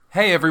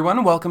Hey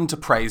everyone, welcome to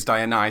Praise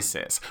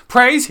Dionysus.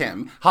 Praise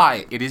him!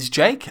 Hi, it is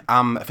Jake.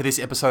 For this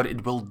episode,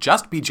 it will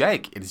just be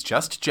Jake. It is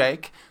just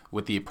Jake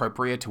with the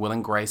appropriate Will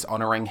and Grace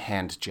honoring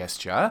hand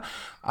gesture.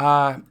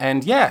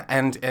 And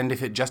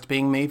if it just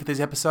being me for this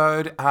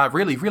episode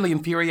really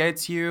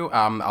infuriates you,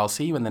 I'll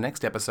see you in the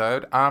next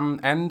episode.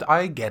 And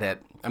I get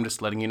it. I'm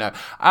just letting you know.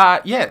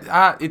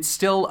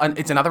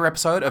 It's another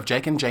episode of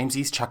Jake and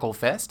Jamesy's Chuckle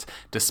Fest,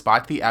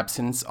 despite the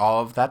absence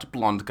of that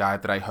blonde guy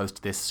that I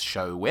host this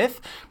show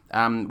with.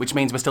 Which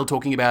means we're still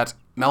talking about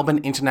Melbourne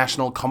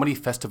International Comedy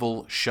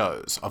Festival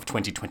shows of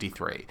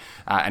 2023.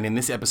 And in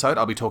this episode,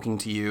 I'll be talking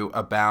to you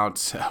about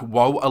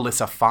Whoa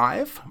Alyssa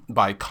 5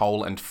 by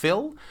Cole and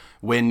Phil,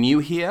 We're New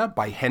Here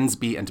by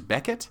Hensby and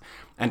Beckett,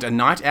 and A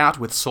Night Out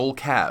with Saul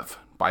Cav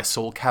by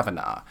Saul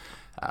Kavanagh.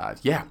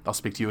 I'll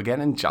speak to you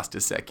again in just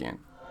a second.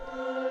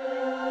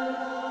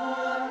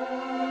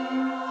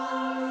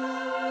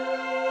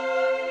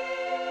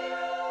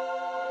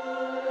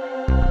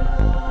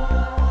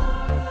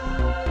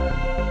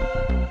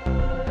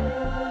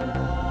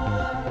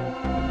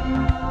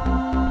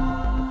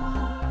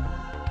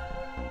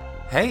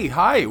 Hey,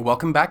 hi,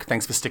 welcome back.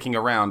 Thanks for sticking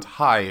around.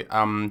 Hi.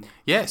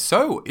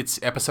 So it's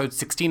episode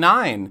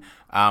 69,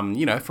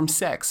 from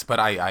Sex, but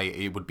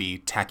it would be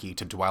tacky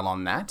to dwell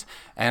on that.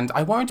 And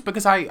I won't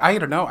because I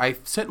don't know, I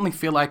certainly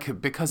feel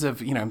like because of,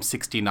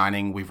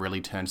 69ing, we've really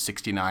turned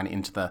 69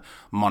 into the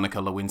Monica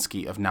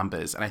Lewinsky of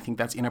numbers. And I think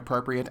that's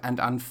inappropriate and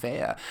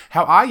unfair.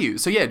 How are you?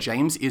 So yeah,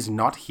 James is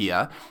not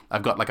here.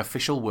 I've got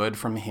official word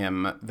from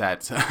him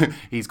that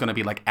he's going to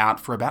be out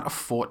for about a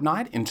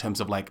fortnight in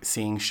terms of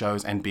seeing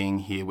shows and being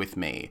here with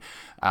me.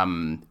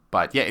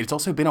 But yeah, it's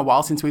also been a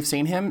while since we've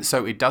seen him,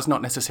 so it does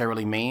not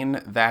necessarily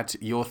mean that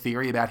your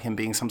theory about him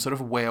being some sort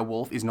of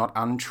werewolf is not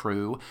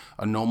untrue,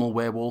 a normal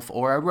werewolf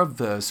or a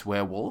reverse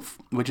werewolf,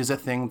 which is a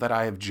thing that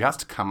I have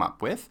just come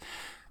up with.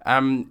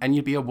 And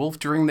you'd be a wolf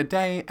during the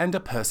day and a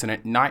person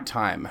at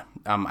nighttime.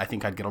 I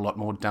think I'd get a lot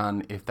more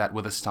done if that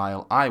were the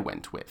style I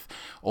went with.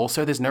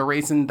 Also, there's no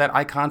reason that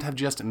I can't have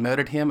just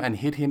murdered him and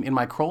hid him in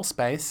my crawl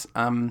space,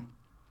 and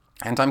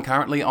I'm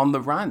currently on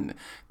the run.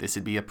 This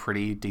would be a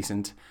pretty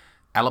decent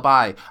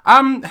alibi.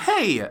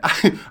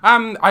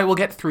 I will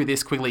get through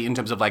this quickly in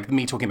terms of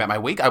me talking about my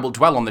week. I will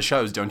dwell on the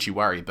shows, don't you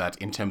worry, but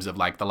in terms of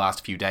the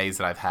last few days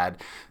that I've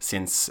had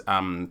since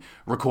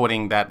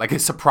recording that a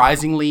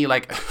surprisingly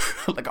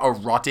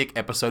erotic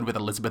episode with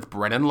Elizabeth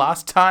Brennan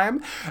last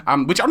time,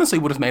 which honestly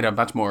would have made a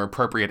much more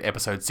appropriate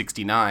episode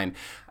 69,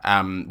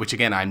 which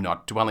again I'm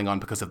not dwelling on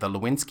because of the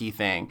Lewinsky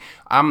thing.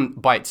 In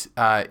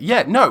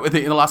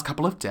the last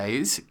couple of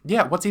days,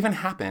 what's even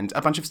happened?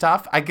 A bunch of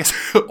stuff. I guess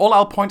all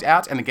I'll point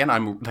out, and again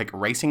I'm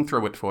racing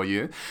through it for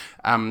you.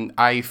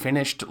 I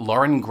finished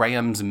Lauren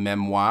Graham's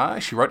memoir.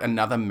 She wrote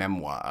another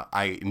memoir.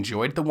 I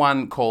enjoyed the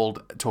one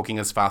called Talking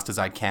as Fast as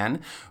I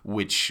Can,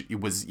 which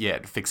was,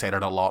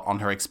 fixated a lot on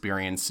her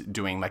experience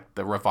doing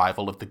the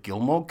revival of the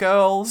Gilmore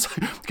Girls,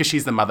 because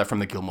she's the mother from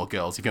the Gilmore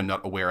Girls, if you're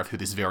not aware of who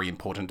this very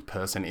important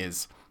person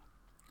is.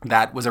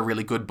 That was a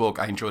really good book.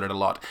 I enjoyed it a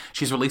lot.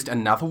 She's released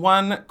another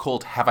one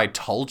called Have I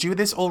Told You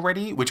This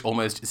Already? Which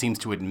almost seems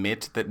to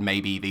admit that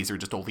maybe these are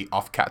just all the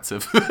offcuts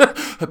of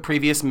her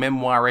previous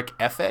memoiric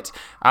effort.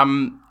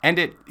 And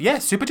it,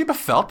 super duper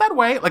felt that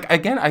way.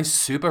 Again, I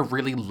super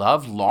really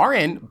love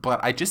Lauren,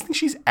 but I just think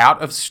she's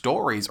out of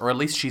stories, or at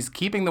least she's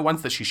keeping the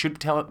ones that she should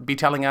be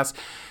telling us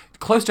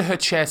close to her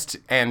chest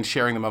and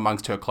sharing them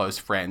amongst her close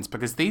friends.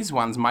 Because these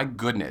ones, my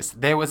goodness,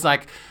 there was a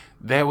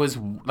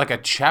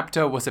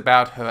chapter was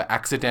about her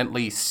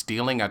accidentally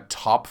stealing a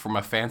top from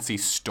a fancy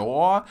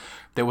store.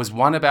 There was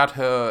one about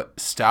her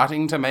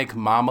starting to make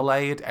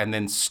marmalade and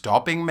then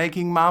stopping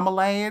making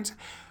marmalade.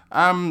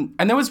 And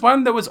there was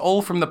one that was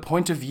all from the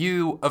point of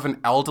view of an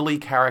elderly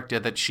character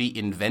that she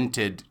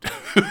invented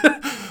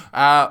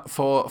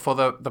for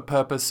the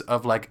purpose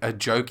of a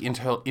joke in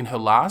her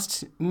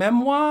last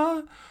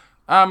memoir.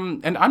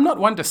 And I'm not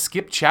one to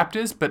skip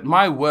chapters, but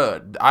my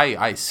word,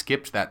 I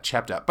skipped that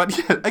chapter. But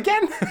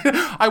again,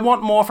 I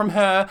want more from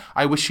her.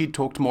 I wish she'd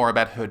talked more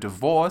about her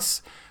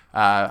divorce.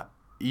 But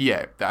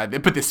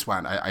this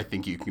one, I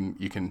think you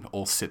can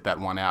all sit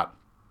that one out.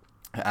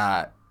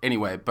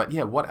 Anyway, but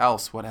what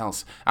else?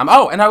 And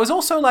I was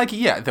also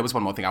there was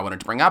one more thing I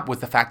wanted to bring up, was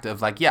the fact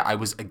of I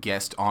was a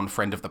guest on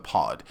Friend of the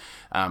Pod,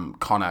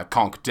 Connor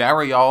Conk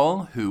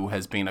Dariol, who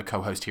has been a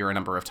co-host here a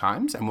number of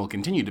times and will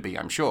continue to be,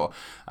 I'm sure.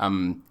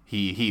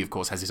 He of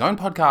course has his own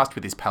podcast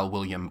with his pal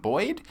William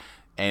Boyd.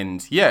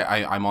 And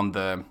I'm on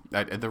the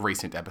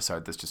recent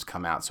episode that's just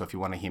come out. So if you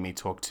want to hear me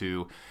talk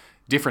to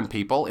different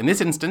people, in this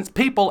instance,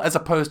 people as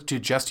opposed to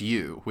just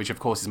you, which of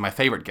course is my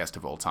favorite guest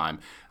of all time.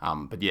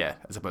 But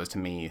as opposed to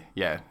me,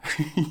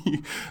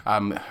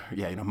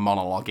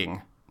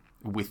 monologuing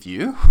with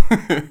you.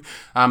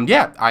 I'm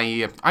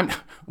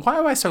why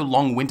am I so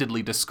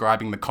long-windedly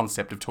describing the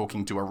concept of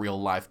talking to a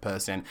real life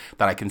person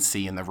that I can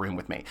see in the room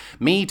with me?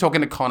 Me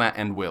talking to Connor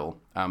and Will.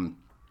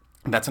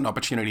 That's an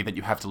opportunity that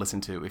you have to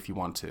listen to if you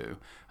want to.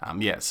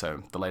 Yeah,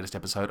 so the latest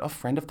episode of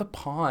Friend of the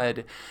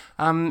Pod.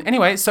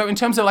 Anyway, so in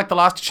terms of like the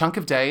last chunk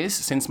of days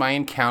since my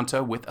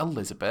encounter with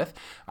Elizabeth,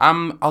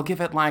 I'll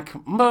give it like,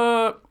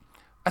 I'd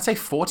say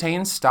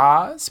 14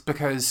 stars,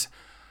 because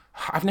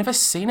I've never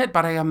seen it,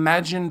 but I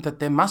imagine that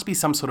there must be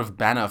some sort of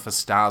banner for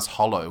Stars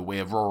Hollow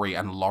where Rory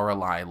and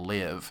Lorelai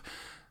live.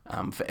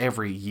 For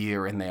every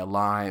year in their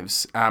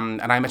lives. And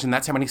I imagine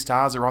that's how many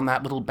stars are on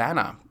that little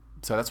banner.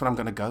 So that's what I'm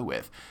going to go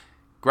with.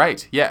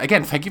 Great. Yeah,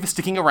 again, thank you for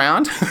sticking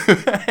around.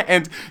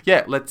 And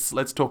yeah,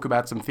 let's talk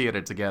about some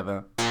theatre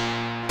together.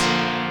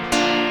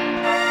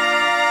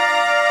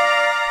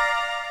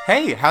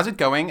 Hey, how's it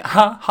going?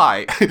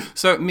 Hi.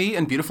 So me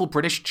and beautiful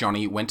British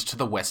Johnny went to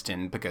the West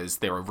End because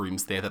there are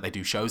rooms there that they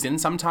do shows in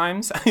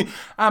sometimes.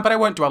 But I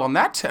won't dwell on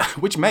that,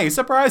 which may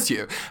surprise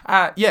you.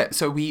 Yeah,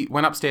 so we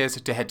went upstairs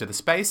to head to the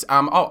space.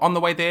 On the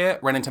way there,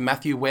 ran into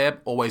Matthew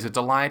Webb, always a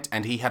delight,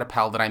 and he had a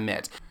pal that I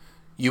met.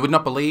 You would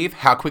not believe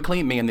how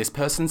quickly me and this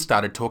person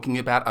started talking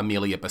about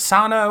Amelia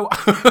Bassano.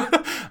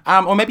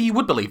 Or maybe you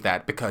would believe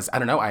that because, I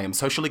don't know, I am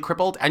socially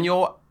crippled and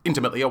you're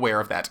intimately aware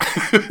of that.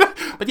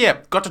 But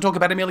yeah, got to talk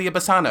about Amelia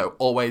Bassano.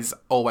 Always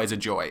a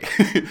joy.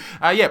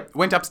 Yeah,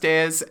 went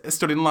upstairs,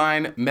 stood in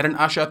line, met an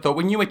usher, thought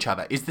we knew each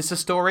other. Is this a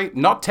story?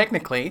 Not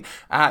technically.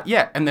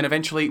 Yeah, and then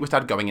eventually we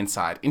started going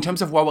inside. In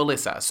terms of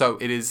Wowalissa, so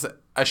it is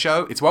a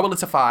show, it's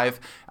Wowalissa 5.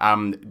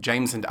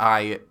 James and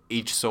I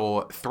each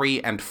saw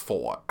 3 and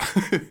 4.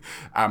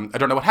 I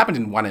don't know what happened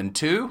in 1 and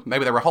 2.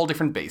 Maybe they were a whole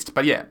different beast.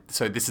 But yeah,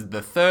 so this is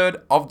the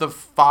third of the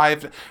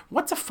 5.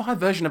 What's a 5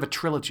 version of a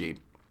trilogy?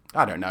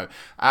 I don't know.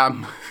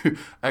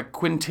 A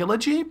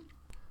quintilogy?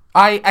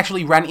 I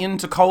actually ran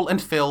into Cole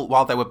and Phil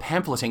while they were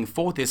pamphleting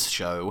for this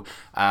show,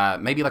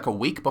 maybe like a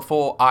week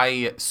before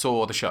I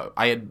saw the show.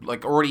 I had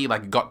like already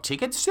like got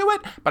tickets to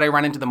it, but I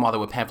ran into them while they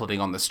were pamphleting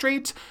on the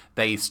street.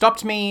 They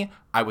stopped me.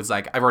 I was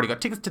like, I've already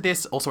got tickets to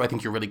this. Also, I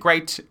think you're really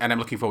great, and I'm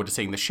looking forward to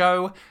seeing the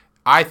show.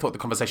 I thought the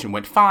conversation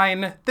went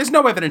fine. There's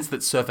no evidence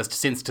that's surfaced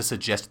since to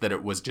suggest that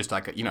it was just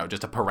like,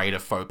 just a parade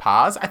of faux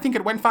pas. I think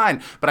it went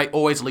fine, but I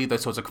always leave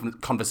those sorts of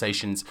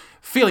conversations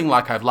feeling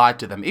like I've lied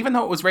to them, even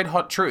though it was red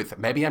hot truth.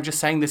 Maybe I'm just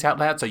saying this out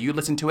loud so you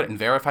listen to it and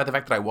verify the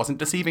fact that I wasn't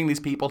deceiving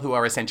these people who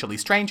are essentially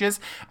strangers.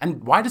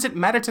 And why does it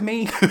matter to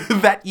me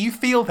that you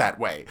feel that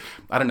way?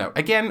 I don't know.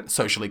 Again,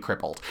 socially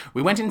crippled.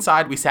 We went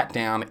inside, we sat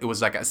down. It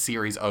was like a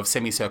series of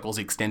semicircles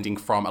extending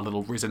from a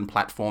little risen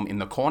platform in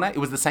the corner. It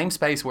was the same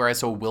space where I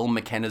saw Will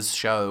McKenna's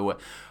show,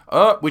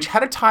 which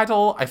had a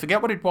title, I forget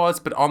what it was,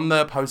 but on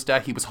the poster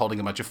he was holding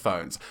a bunch of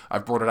phones.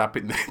 I've brought it up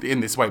in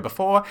this way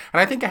before,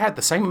 and I think I had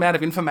the same amount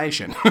of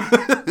information.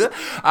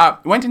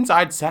 Went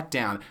inside, sat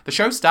down. The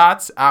show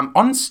starts,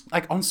 on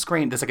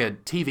screen, there's like a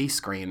TV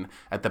screen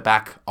at the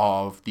back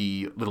of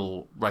the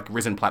little like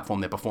risen platform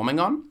they're performing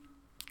on,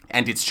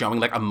 and it's showing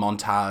like a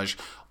montage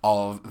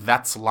of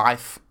That's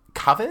Life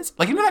covers.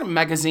 Like, that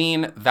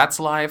magazine, That's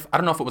Life? I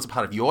don't know if it was a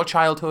part of your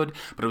childhood,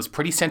 but it was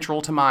pretty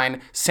central to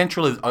mine.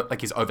 Central is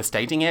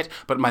overstating it,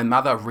 but my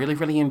mother really,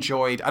 really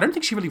enjoyed. I don't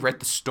think she really read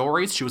the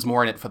stories. She was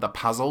more in it for the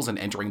puzzles and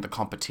entering the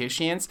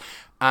competitions.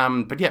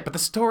 But the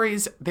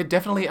stories, they're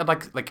definitely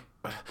like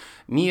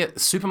near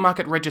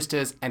supermarket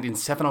registers and in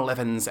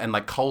 7-Elevens and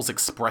like Coles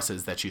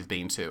Expresses that you've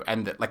been to.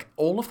 And like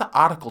all of the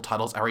article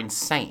titles are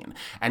insane.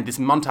 And this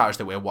montage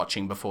that we're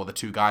watching before the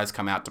two guys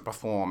come out to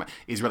perform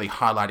is really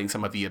highlighting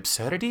some of the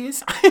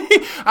absurdities.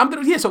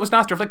 But yeah, so it was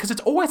nice to reflect, because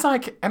it's always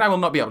like, and I will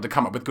not be able to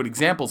come up with good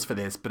examples for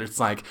this, but it's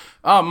like,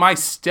 oh, my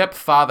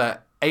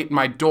stepfather ate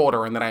my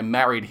daughter and then I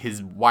married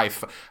his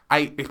wife.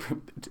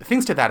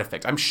 Things to that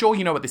effect. I'm sure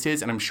you know what this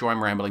is, and I'm sure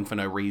I'm rambling for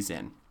no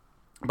reason.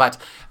 But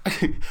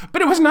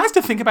it was nice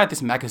to think about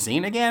this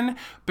magazine again,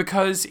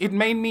 because it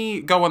made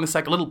me go on this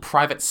like little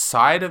private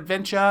side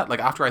adventure. Like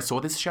after I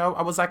saw this show,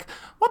 I was like,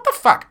 what the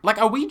fuck? Like,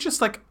 are we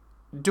just like,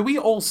 do we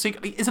all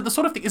secretly, is it the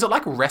sort of thing, is it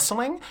like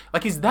wrestling?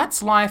 Like, is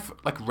That's Life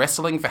like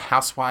wrestling for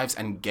housewives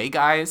and gay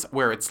guys,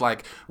 where it's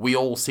like, we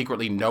all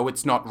secretly know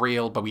it's not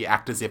real, but we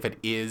act as if it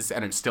is,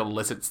 and it still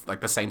elicits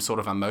like the same sort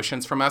of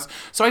emotions from us?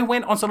 So I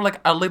went on sort of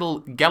like a little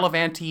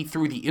gallivanty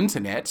through the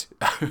internet,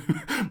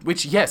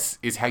 which, yes,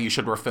 is how you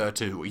should refer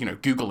to,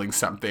 Googling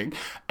something,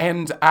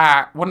 and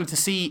wanted to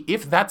see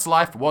if That's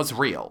Life was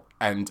real.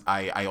 And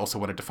I also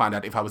wanted to find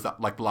out if I was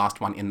like the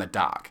last one in the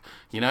dark,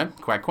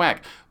 quack,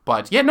 quack.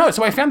 But yeah, no,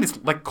 so I found this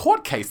like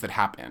court case that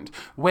happened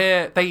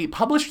where they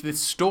published this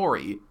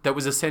story that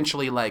was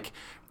essentially like,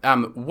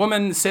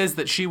 woman says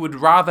that she would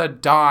rather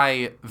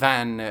die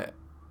than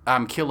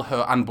kill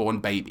her unborn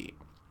baby.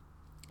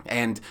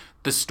 And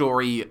the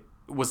story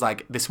was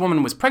like, this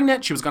woman was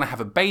pregnant, she was going to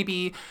have a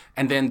baby,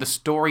 and then the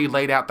story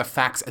laid out the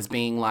facts as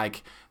being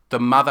like, the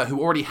mother,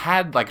 who already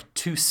had like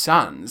 2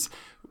 sons,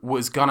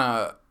 was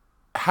gonna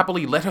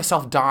happily let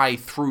herself die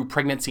through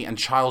pregnancy and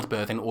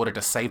childbirth in order to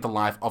save the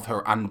life of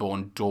her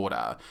unborn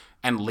daughter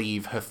and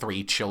leave her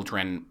 3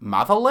 children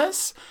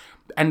motherless.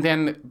 And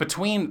then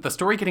between the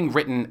story getting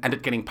written and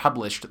it getting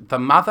published, the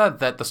mother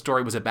that the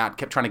story was about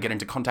kept trying to get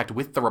into contact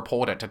with the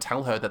reporter to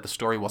tell her that the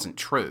story wasn't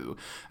true.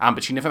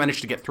 But she never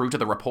managed to get through to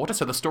the reporter,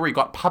 so the story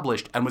got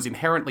published and was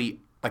inherently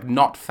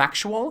not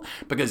factual,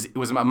 because it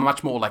was a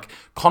much more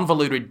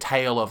convoluted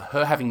tale of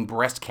her having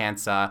breast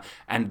cancer,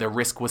 and the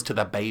risk was to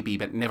the baby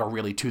but never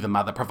really to the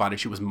mother, provided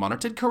she was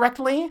monitored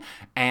correctly.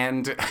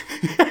 And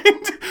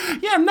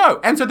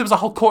and so there was a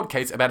whole court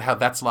case about how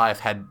That's Life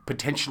had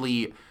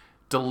potentially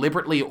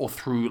deliberately or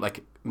through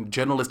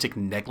journalistic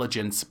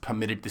negligence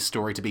permitted this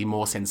story to be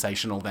more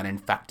sensational than in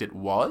fact it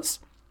was.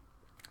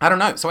 I don't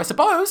know. So I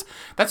suppose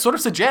that sort of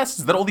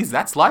suggests that all these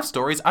That's Life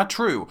stories are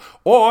true.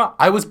 Or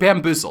I was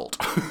bamboozled.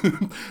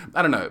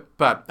 I don't know.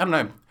 But I don't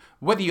know.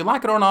 Whether you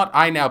like it or not,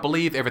 I now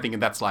believe everything in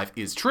That's Life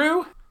is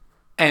true.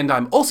 And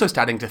I'm also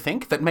starting to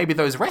think that maybe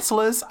those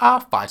wrestlers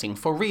are fighting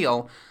for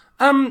real.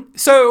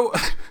 So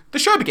the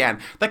show began.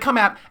 They come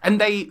out and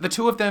the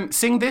two of them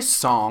sing this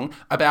song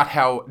about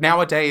how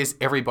nowadays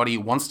everybody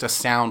wants to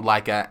sound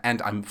like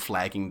and I'm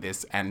flagging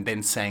this and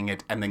then saying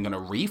it and then going to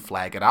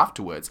re-flag it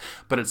afterwards.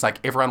 But it's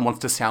everyone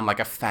wants to sound like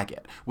a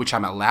faggot, which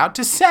I'm allowed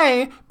to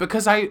say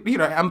because I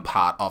am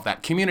part of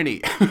that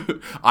community.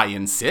 I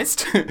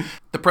insist.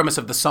 The premise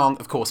of the song,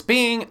 of course,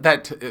 being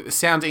that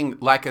sounding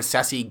like a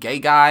sassy gay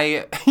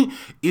guy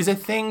is a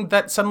thing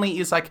that suddenly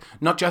is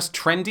not just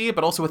trendy,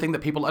 but also a thing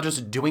that people are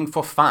just doing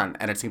for fun.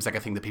 And it seems like a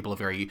thing that people are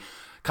very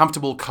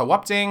comfortable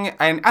co-opting.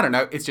 And I don't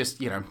know, it's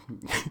just,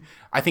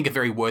 I think a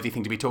very worthy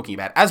thing to be talking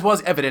about, as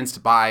was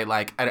evidenced by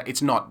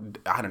it's not,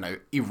 I don't know,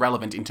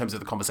 irrelevant in terms of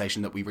the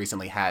conversation that we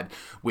recently had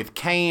with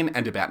Kane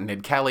and about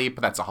Ned Kelly,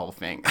 but that's a whole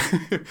thing.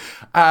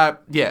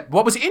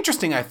 What was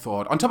interesting, I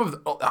thought, on top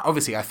of,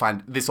 obviously I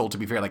find this all to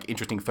be very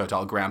interesting,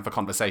 fertile ground for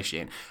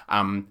conversation.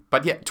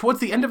 But yeah, towards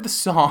the end of the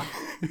song,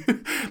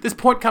 this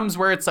point comes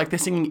where it's they're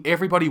singing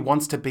 "Everybody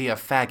Wants to Be a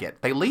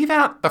Faggot." They leave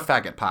out the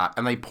faggot part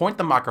and they point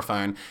the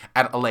microphone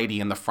at a lady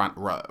in the front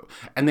row.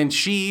 And then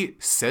she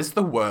says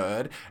the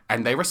word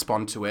and they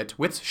respond to it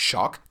with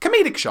shock,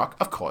 comedic shock,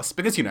 of course,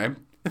 because,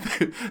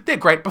 they're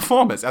great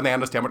performers and they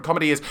understand what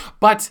comedy is.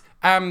 But,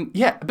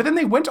 but then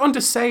they went on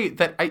to say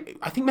that, I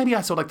think maybe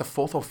I saw the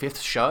fourth or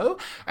fifth show,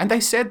 and they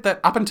said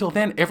that up until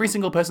then, every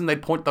single person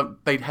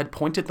they had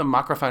pointed the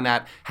microphone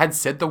at had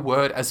said the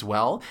word as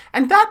well.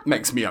 And that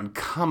makes me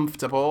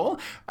uncomfortable.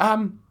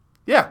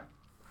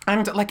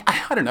 And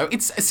I don't know,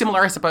 it's similar,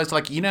 I suppose, to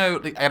I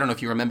don't know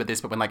if you remember this,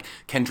 but when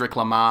Kendrick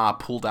Lamar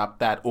pulled up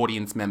that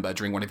audience member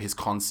during one of his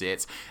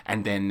concerts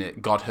and then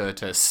got her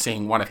to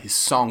sing one of his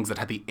songs that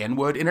had the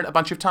N-word in it a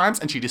bunch of times,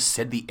 and she just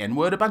said the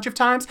N-word a bunch of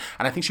times,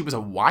 and I think she was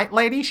a white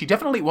lady. She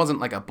definitely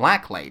wasn't a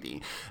black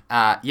lady.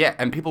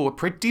 And people were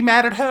pretty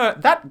mad at her.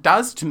 That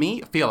does, to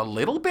me, feel a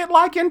little bit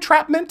like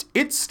entrapment.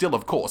 It's still,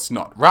 of course,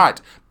 not right,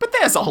 but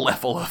there's a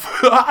level of,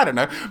 I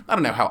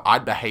don't know how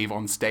I'd behave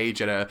on stage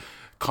at a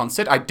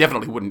concert. I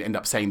definitely wouldn't end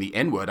up saying the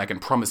N-word, I can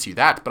promise you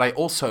that, but I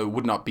also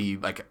would not be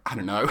I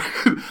don't know,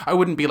 I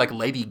wouldn't be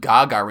Lady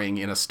Gaga-ing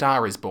in A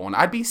Star Is Born.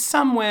 I'd be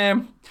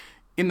somewhere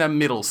in the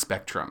middle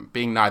spectrum,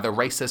 being neither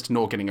racist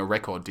nor getting a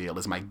record deal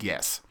is my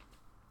guess.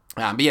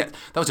 But yeah,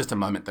 that was just a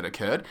moment that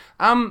occurred.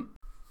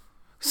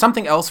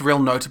 Something else real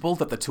notable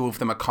that the two of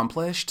them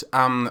accomplished,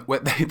 where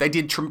they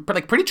did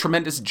pretty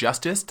tremendous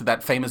justice to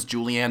that famous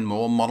Julianne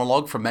Moore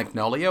monologue from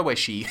Magnolia, where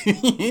she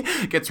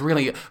gets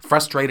really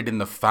frustrated in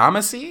the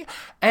pharmacy,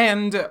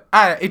 and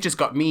it just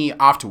got me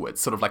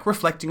afterwards, sort of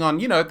reflecting on,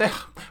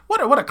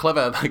 what a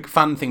clever,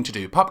 fun thing to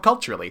do pop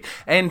culturally,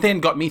 and then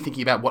got me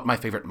thinking about what my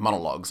favorite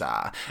monologues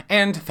are.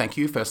 And thank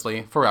you,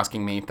 firstly, for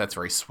asking me. That's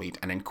very sweet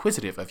and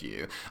inquisitive of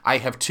you. I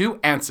have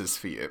two answers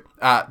for you.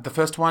 The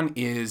first one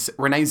is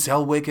Renee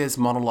Zellweger's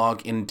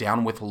monologue in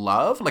Down with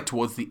Love,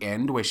 towards the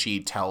end, where she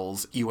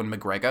tells Ewan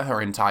McGregor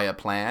her entire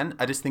plan.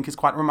 I just think is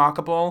quite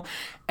remarkable.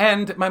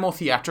 And my more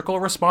theatrical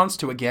response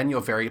to, again,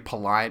 your very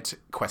polite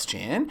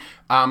question,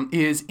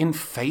 is in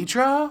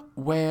Phaedra,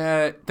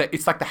 where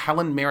it's the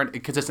Helen Mirren,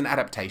 because it's an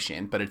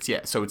adaptation, but it's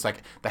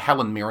the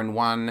Helen Mirren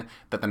one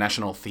that the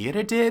National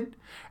Theatre did.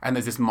 And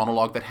there's this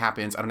monologue that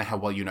happens. I don't know how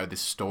well you know this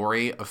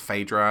story of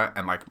Phaedra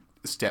and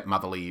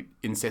stepmotherly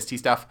incesty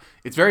stuff.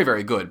 It's very,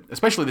 very good,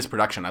 especially this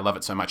production. I love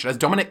it so much. It has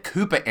Dominic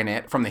Cooper in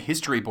it from the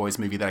History Boys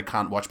movie that I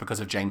can't watch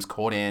because of James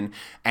Corden,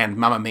 and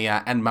Mamma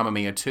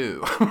Mia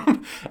 2.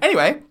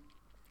 Anyway,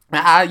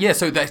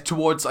 so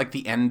towards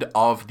the end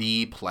of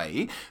the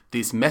play,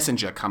 this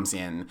messenger comes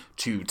in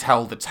to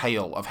tell the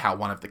tale of how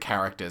one of the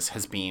characters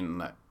has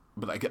been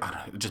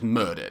just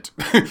murdered,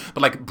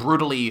 but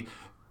brutally.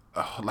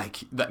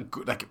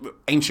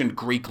 Ancient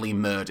Greekly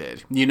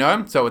murdered,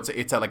 So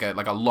it's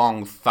a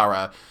long,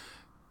 thorough,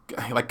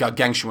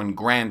 gargantuan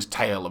grand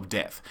tale of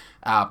death.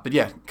 But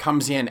yeah,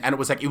 comes in, and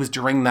it was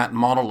during that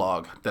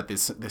monologue that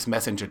this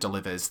messenger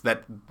delivers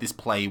that this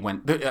play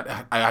went.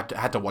 I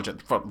had to watch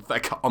it from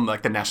on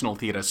the National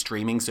Theatre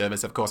streaming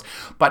service, of course.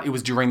 But it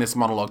was during this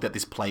monologue that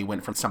this play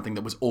went from something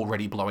that was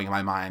already blowing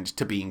my mind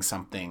to being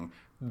something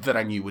that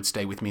I knew would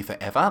stay with me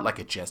forever.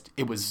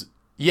 It was,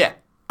 yeah.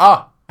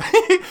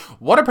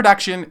 What a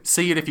production.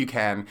 See it if you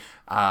can.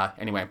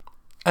 Anyway,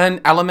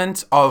 An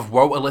element of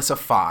Woe Alyssa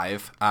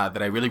 5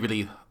 that I really,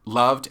 really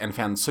loved and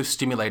found so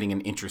stimulating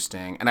and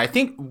interesting. And I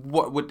think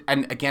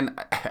and again,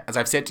 as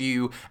I've said to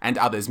you and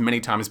others many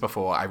times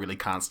before, I really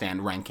can't stand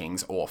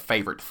rankings or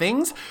favorite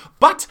things.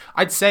 But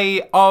I'd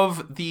say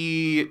of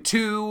the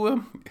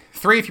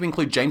three, if you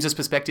include James's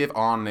perspective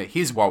on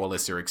his Woe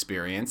Alyssa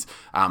experience,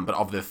 but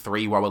of the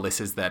three Woe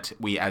Alyssas that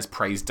we as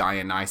Praise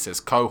Dionysus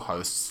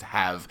co-hosts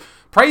have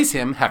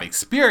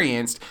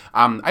experienced,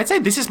 I'd say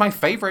this is my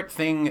favorite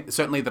thing,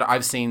 certainly, that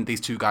I've seen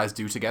these two guys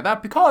do together,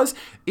 because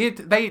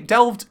they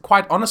delved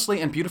quite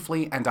honestly and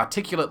beautifully and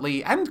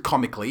articulately and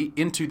comically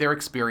into their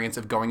experience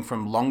of going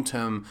from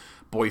long-term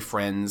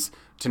boyfriends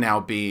to now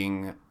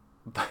being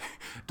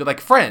to like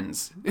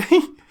friends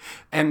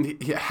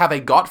and how they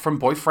got from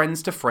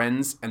boyfriends to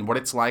friends and what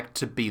it's like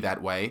to be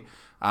that way.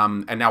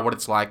 And now what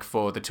it's like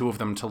for the two of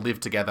them to live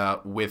together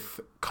with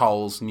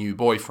Cole's new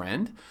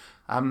boyfriend.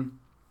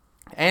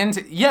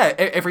 And yeah,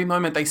 every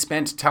moment they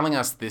spent telling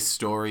us this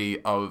story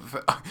of,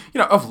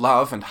 of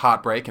love and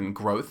heartbreak and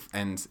growth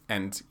and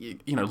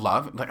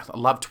love, like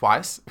love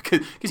twice,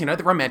 because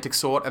the romantic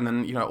sort and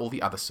then, all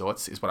the other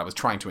sorts is what I was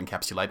trying to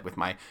encapsulate with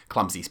my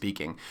clumsy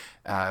speaking,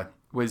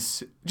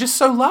 was just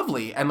so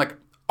lovely and like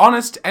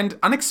honest and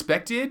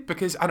unexpected,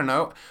 because I don't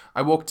know,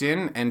 I walked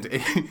in and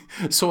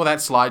saw that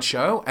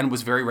slideshow and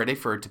was very ready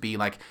for it to be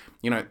like,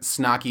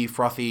 snarky,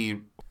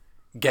 frothy,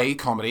 gay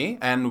comedy,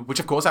 and which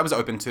of course I was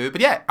open to.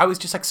 But yeah, I was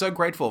just like so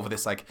grateful for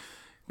this, like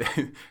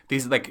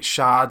these like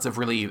shards of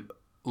really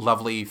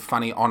lovely,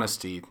 funny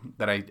honesty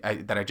that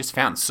I just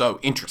found so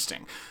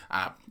interesting.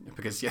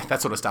 Because yeah,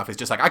 that sort of stuff is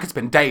just like, I could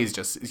spend days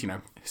just,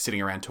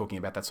 sitting around talking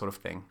about that sort of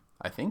thing,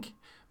 I think.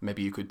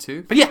 Maybe you could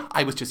too. But yeah,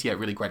 I was just,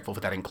 really grateful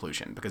for that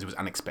inclusion because it was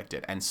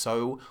unexpected and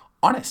so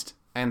honest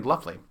and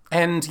lovely.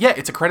 And yeah,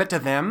 it's a credit to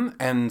them.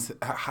 And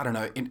I don't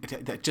know,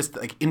 just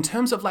like in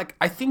terms of like,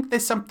 I think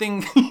there's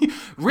something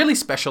really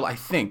special, I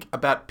think,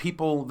 about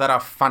people that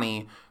are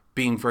funny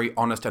being very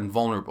honest and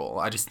vulnerable.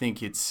 I just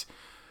think it's...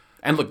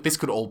 And look, this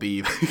could all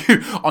be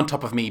on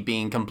top of me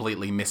being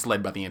completely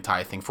misled by the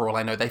entire thing. For all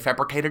I know, they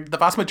fabricated the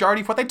vast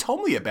majority of what they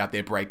told me about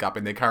their breakup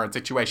and their current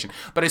situation.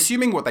 But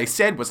assuming what they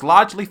said was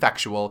largely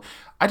factual,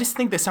 I just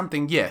think there's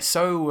something,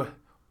 so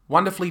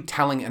wonderfully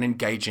telling and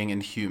engaging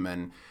and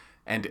human.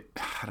 And,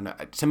 I don't know,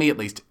 to me at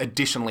least,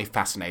 additionally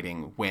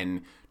fascinating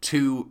when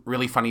two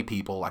really funny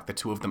people, like the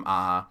two of them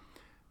are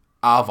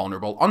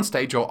vulnerable, on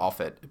stage or off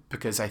it.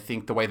 Because I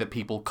think the way that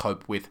people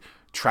cope with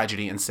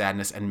tragedy and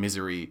sadness and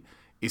misery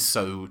is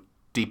so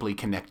deeply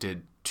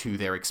connected to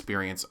their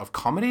experience of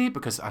comedy,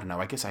 because, I don't know,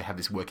 I guess I have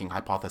this working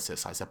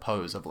hypothesis, I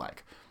suppose, of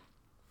like,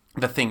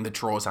 the thing that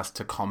draws us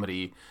to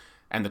comedy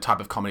and the type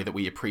of comedy that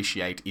we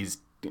appreciate is,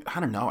 I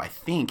don't know, I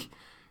think,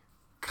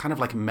 kind of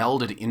like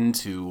melded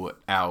into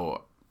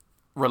our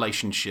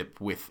relationship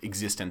with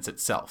existence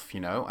itself,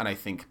 And I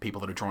think people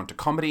that are drawn to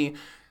comedy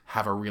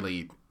have a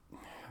really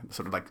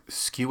sort of like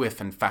skewiff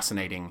and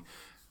fascinating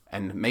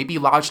and maybe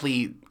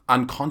largely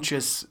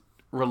unconscious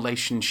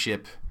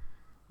relationship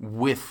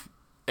with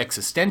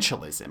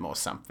existentialism or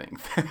something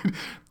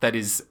that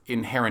is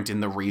inherent in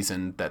the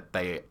reason that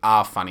they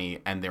are funny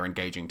and they're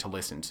engaging to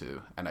listen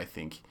to. And I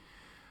think,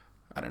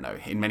 I don't know,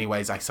 in many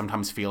ways I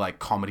sometimes feel like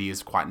comedy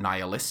is quite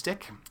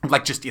nihilistic,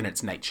 like just in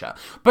its nature.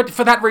 But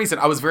for that reason,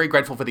 I was very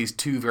grateful for these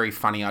two very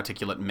funny,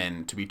 articulate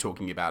men to be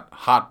talking about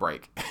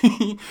heartbreak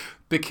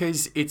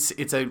because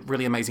it's a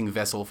really amazing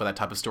vessel for that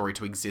type of story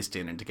to exist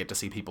in, and to get to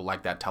see people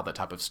like that tell that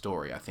type of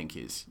story, I think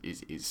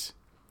is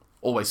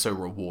always so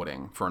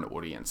rewarding for an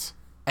audience.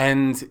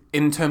 And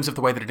in terms of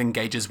the way that it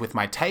engages with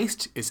my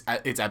taste, it's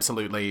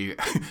absolutely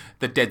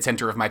the dead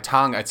center of my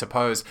tongue, I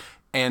suppose.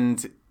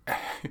 And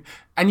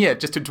yeah,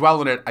 just to dwell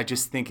on it, I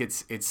just think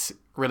it's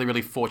really,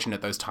 really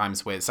fortunate those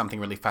times where something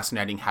really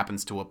fascinating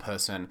happens to a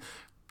person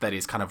that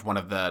is kind of one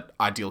of the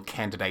ideal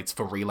candidates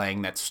for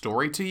relaying that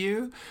story to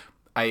you.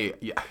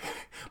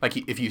 Like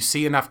if you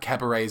see enough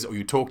cabarets or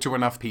you talk to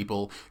enough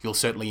people, you'll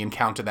certainly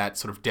encounter that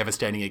sort of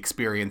devastating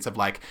experience of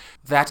like,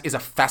 that is a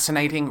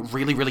fascinating,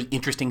 really, really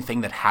interesting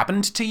thing that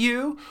happened to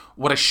you.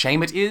 What a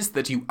shame it is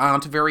that you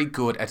aren't very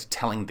good at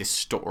telling this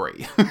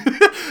story.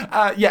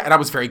 And I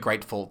was very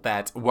grateful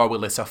that Woe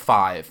Alyssa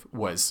 5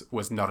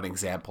 was not an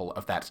example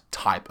of that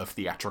type of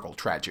theatrical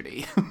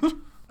tragedy.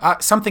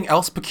 Something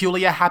else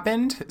peculiar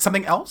happened?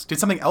 Something else? Did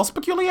something else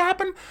peculiar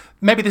happen?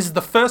 Maybe this is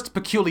the first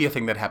peculiar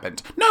thing that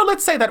happened. No,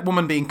 let's say that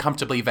woman being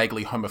comfortably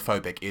vaguely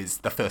homophobic is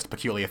the first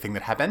peculiar thing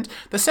that happened.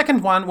 The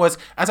second one was,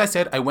 as I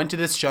said, I went to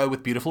this show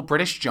with beautiful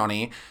British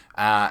Johnny,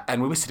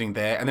 and we were sitting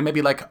there, and then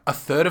maybe like a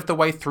third of the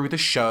way through the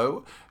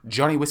show,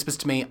 Johnny whispers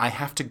to me, I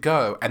have to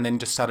go, and then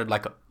just started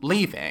like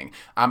leaving.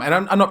 And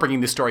I'm not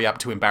bringing this story up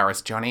to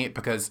embarrass Johnny,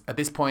 because at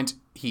this point,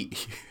 he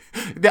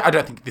I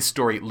don't think this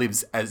story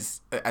lives as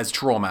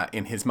trauma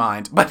in his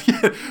mind, but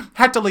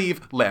had to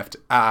leave, left.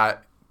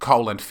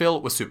 Cole and Phil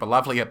were super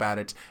lovely about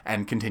it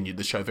and continued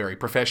the show very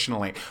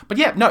professionally. But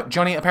yeah, no,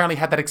 Johnny apparently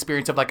had that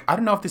experience of like, I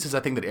don't know if this is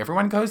a thing that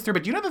everyone goes through,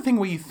 but you know the thing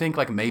where you think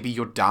like maybe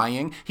you're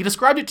dying? He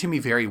described it to me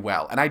very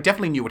well, and I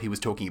definitely knew what he was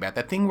talking about.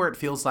 That thing where it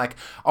feels like,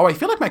 oh, I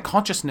feel like my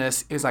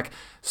consciousness is like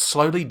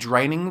slowly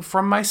draining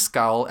from my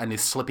skull and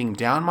is slipping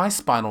down my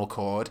spinal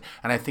cord,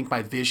 and I think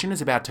my vision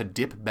is about to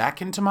dip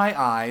back into my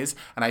eyes,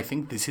 and I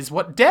think this is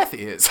what death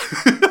is.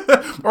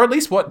 Or at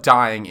least what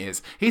dying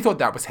is. He thought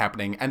that was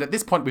happening, and at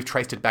this point we've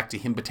traced it back to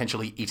him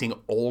potentially eating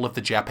all of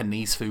the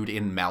Japanese food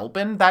in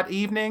Melbourne that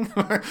evening.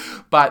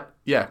 But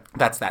yeah,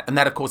 that's that. And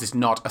that, of course, is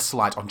not a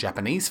slight on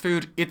Japanese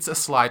food. It's a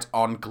slight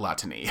on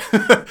gluttony.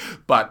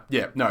 But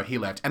yeah, no, he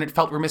left. And it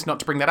felt remiss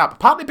not to bring that up.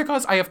 Partly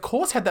because I, of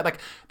course, had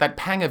that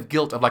pang of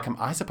guilt of like, am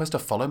I supposed to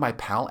follow my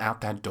pal out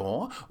that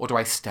door? Or do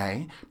I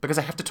stay? Because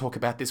I have to talk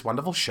about this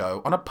wonderful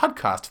show on a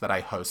podcast that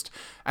I host.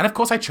 And of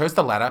course, I chose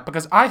the latter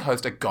because I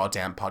host a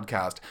goddamn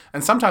podcast.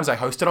 And sometimes I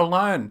host it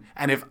alone.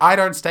 And if I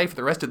don't stay for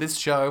the rest of this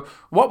show,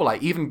 what will I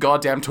even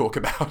goddamn talk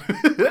about?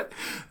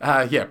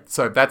 Yeah,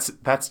 so that's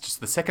just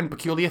the second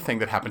peculiar thing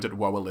that happened at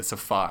Woa Lissa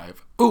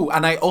 5. Ooh,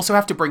 and I also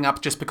have to bring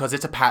up, just because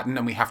it's a pattern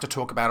and we have to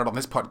talk about it on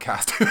this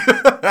podcast,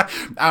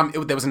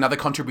 there was another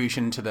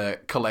contribution to the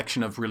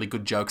collection of really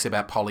good jokes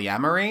about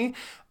polyamory.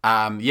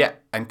 Yeah,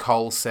 and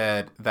Cole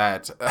said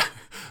that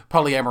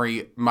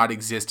polyamory might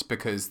exist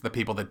because the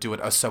people that do it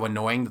are so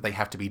annoying that they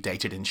have to be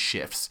dated in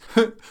shifts,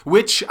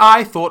 which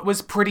I thought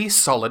was pretty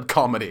solid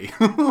comedy.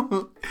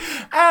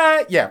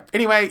 Yeah,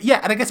 anyway, yeah,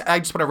 and I guess I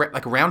just want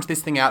to round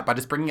this thing out by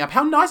just bringing up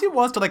how nice it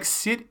was to like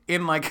sit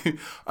in like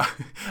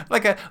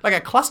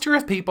a cluster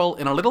of people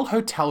in a little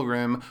hotel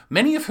room,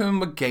 many of whom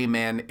were gay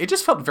men. It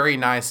just felt very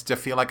nice to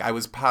feel like I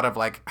was part of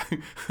like,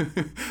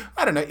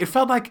 I don't know, it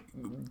felt like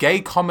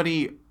gay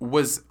comedy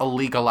was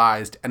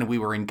illegalized and we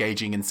were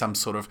engaging in some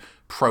sort of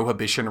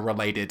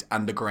prohibition-related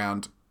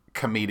underground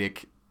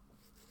comedic,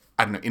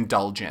 I don't know,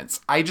 indulgence.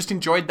 I just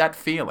enjoyed that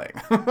feeling.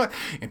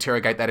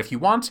 Interrogate that if you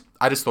want.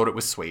 I just thought it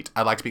was sweet.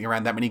 I liked being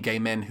around that many gay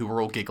men who were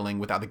all giggling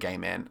with other gay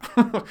men.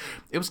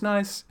 It was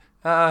nice.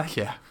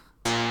 Yeah.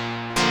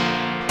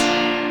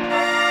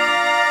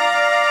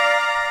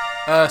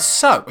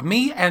 So,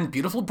 me and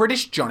beautiful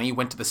British Johnny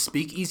went to the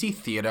Speakeasy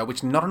Theatre,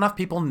 which not enough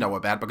people know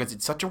about because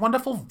it's such a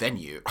wonderful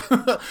venue.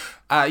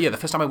 Yeah, the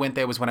first time I went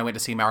there was when I went to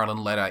see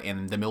Marilyn Letter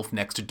in The MILF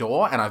Next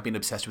Door, and I've been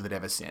obsessed with it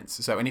ever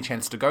since. So any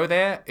chance to go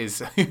there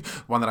is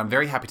one that I'm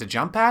very happy to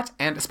jump at,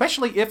 and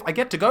especially if I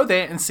get to go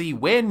there and see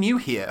We're New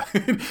Here.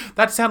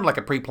 That sounded like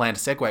a pre-planned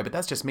segue, but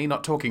that's just me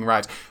not talking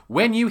right.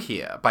 We're New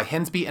Here by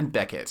Hensby and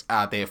Beckett.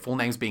 Their full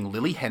names being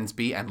Lily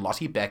Hensby and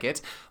Lottie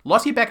Beckett.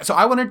 Lottie Beckett, so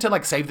I wanted to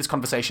like save this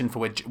conversation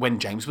for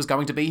when James was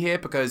going to be here,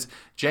 because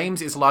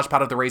James is a large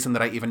part of the reason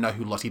that I even know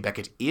who Lottie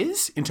Beckett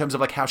is in terms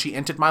of like how she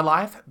entered my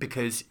life,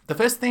 because the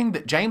first thing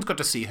that James got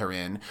to see her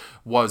in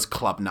was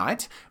Club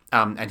Night.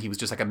 And he was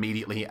just like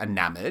immediately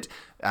enamored.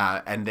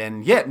 And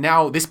then, yeah,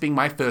 now this being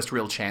my first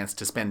real chance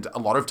to spend a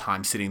lot of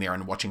time sitting there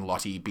and watching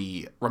Lottie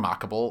be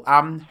remarkable,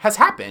 has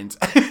happened.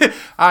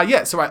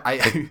 Yeah, so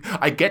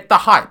I get the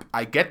hype.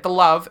 I get the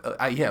love.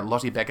 Yeah,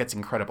 Lottie Beckett's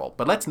incredible.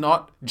 But let's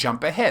not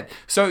jump ahead.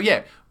 So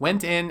yeah,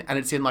 went in, and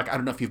it's in like, I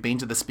don't know if you've been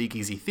to the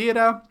Speakeasy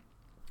Theatre,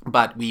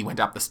 but we went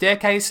up the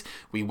staircase,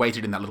 we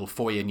waited in that little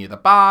foyer near the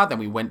bar, then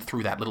we went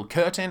through that little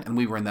curtain, and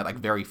we were in that like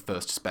very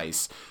first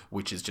space,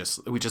 which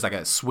is like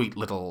a sweet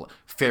little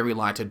fairy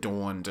light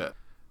adorned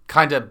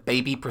kind of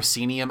baby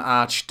proscenium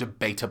arch,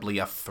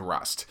 debatably a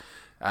thrust.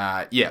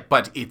 Yeah,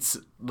 but it's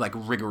like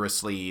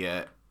rigorously,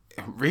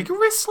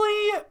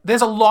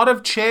 there's a lot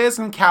of chairs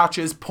and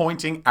couches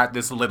pointing at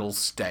this little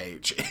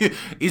stage,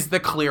 is the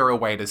clearer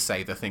way to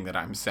say the thing that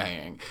I'm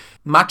saying.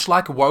 Much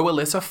like Woa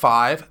Lissa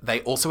 5,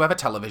 they also have a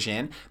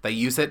television. They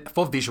use it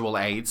for visual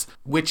aids,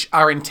 which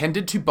are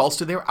intended to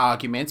bolster their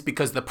arguments,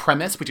 because the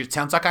premise, which it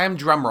sounds like I am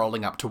drum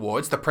rolling up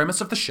towards, the premise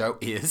of the show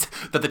is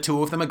that the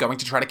two of them are going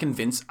to try to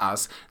convince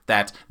us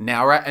that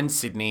Nowra and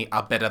Sydney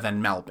are better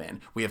than Melbourne.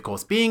 We, of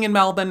course, being in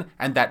Melbourne,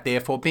 and that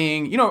therefore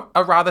being, you know,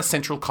 a rather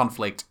central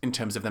conflict in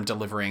terms of them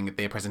delivering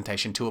their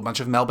presentation to a bunch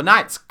of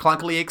Melbourneites.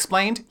 Clunkily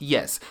explained?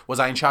 Yes. Was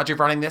I in charge of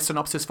writing their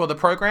synopsis for the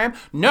program?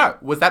 No.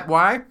 Was that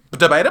why?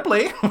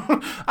 Debatably.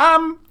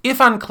 If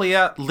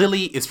unclear,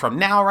 Lily is from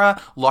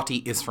Nowra,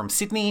 Lottie is from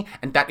Sydney,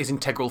 and that is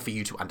integral for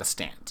you to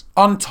understand.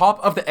 On top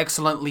of the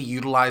excellently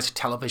utilised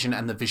television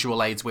and the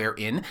visual aids we're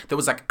in, there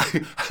was like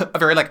a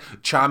very like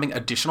charming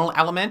additional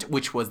element,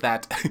 which was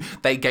that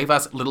they gave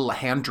us little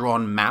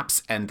hand-drawn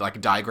maps and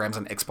like diagrams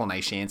and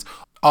explanations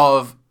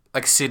of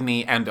like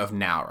Sydney and of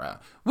Nowra,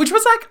 which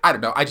was like, I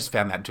don't know, I just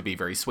found that to be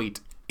very sweet.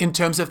 In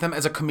terms of them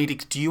as a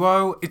comedic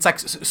duo, it's like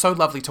so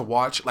lovely to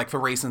watch, like for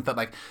reasons that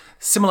like,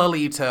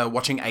 similarly to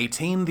watching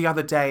 18 the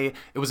other day,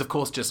 it was of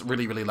course just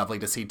really, really lovely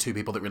to see two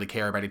people that really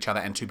care about each other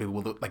and two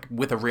people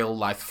with a real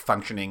life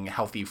functioning,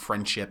 healthy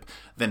friendship,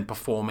 then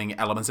performing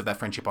elements of that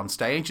friendship on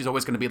stage is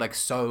always going to be like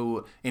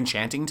so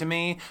enchanting to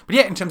me. But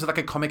yeah, in terms of like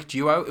a comic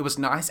duo, it was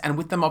nice. And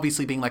with them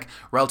obviously being like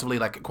relatively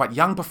like quite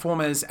young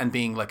performers and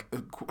being like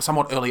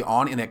somewhat early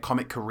on in their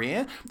comic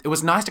career, it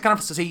was nice to kind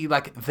of see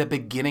like the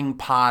beginning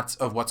parts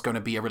of what's going to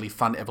be a a really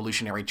fun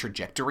evolutionary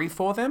trajectory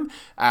for them.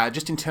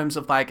 Just in terms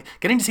of like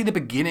getting to see the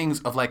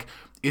beginnings of like,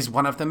 is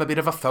one of them a bit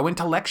of a faux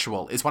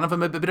intellectual? Is one of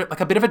them a bit of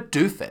a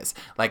doofus?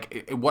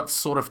 Like, what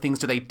sort of things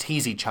do they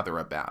tease each other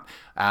about?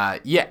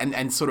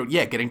 And sort of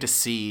getting to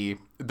see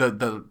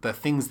the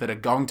things that are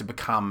going to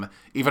become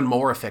even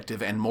more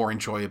effective and more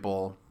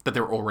enjoyable that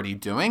they're already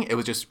doing. It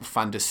was just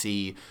fun to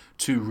see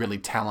two really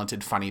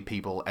talented, funny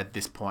people at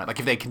this point. Like,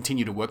 if they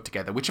continue to work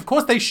together, which of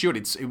course they should.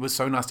 It was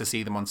so nice to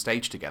see them on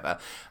stage together.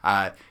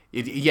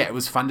 It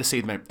was fun to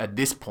see them at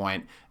this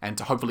point and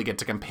to hopefully get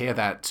to compare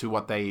that to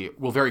what they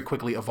will very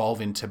quickly evolve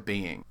into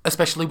being.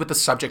 Especially with the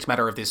subject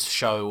matter of this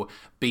show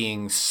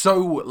being so,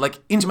 like,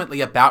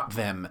 intimately about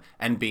them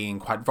and being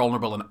quite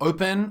vulnerable and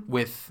open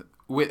with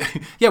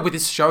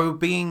this show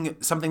being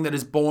something that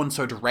is born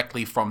so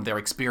directly from their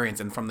experience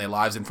and from their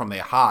lives and from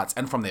their hearts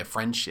and from their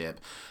friendship.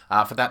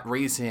 For that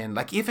reason,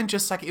 like, even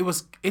just like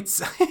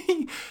it's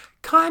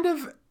kind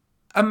of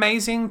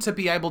amazing to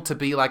be able to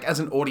be like, as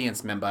an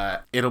audience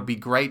member, it'll be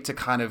great to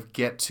kind of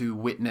get to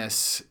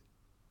witness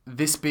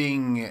this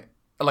being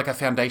like a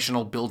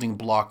foundational building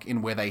block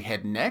in where they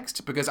head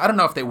next, because I don't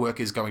know if their work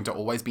is going to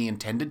always be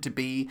intended to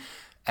be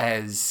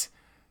as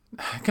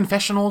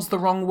confessional's the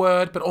wrong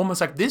word, but almost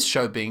like this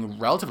show being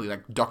relatively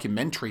like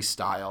documentary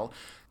style.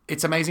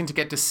 It's amazing to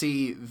get to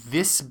see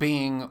this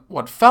being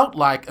what felt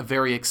like a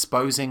very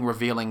exposing,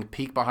 revealing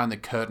peek behind the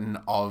curtain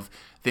of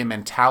their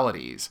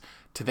mentalities,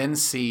 to then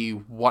see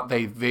what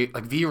they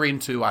veer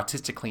into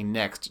artistically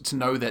next, to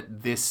know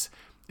that this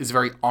is a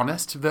very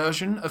honest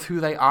version of who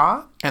they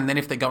are. And then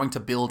if they're going to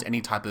build any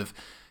type of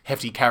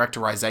hefty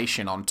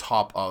characterization on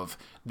top of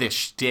their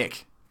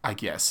shtick, I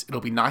guess,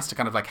 it'll be nice to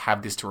kind of like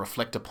have this to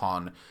reflect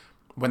upon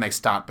when they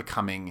start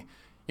becoming,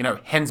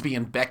 Hensby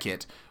and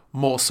Beckett,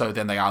 more so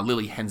than they are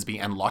Lily Hensby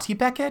and Lottie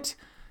Beckett.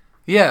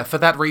 Yeah, for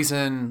that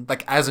reason,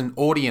 like, as an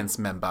audience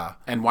member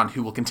and one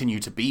who will continue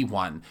to be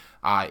one,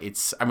 I'm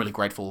really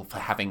grateful for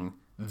having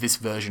this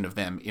version of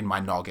them in my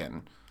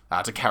noggin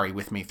to carry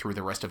with me through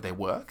the rest of their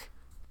work.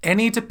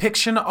 Any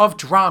depiction of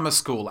drama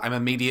school, I'm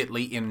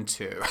immediately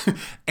into.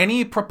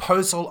 Any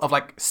proposal of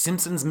like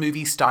Simpsons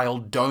movie style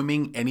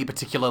doming any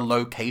particular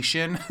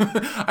location,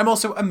 I'm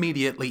also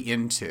immediately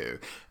into.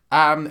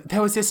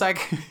 There was this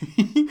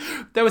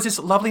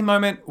lovely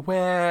moment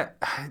where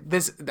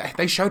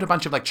they showed a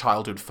bunch of like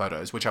childhood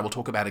photos, which I will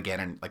talk about again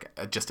in like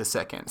just a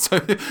second. So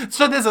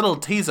there's a little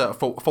teaser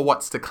for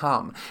what's to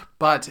come.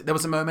 But there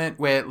was a moment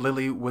where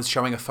Lily was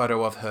showing a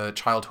photo of her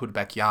childhood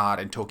backyard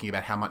and talking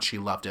about how much she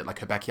loved it, like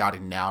her backyard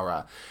in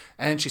Nowra.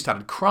 And she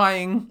started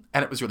crying,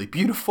 and it was really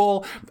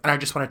beautiful. And I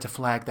just wanted to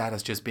flag that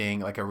as just being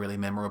like a really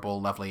memorable,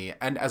 lovely,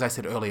 and as I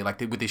said earlier, like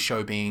with this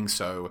show being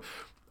so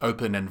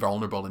open and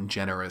vulnerable and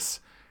generous,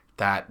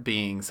 that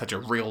being such a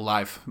real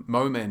life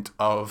moment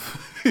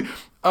of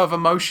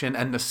emotion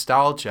and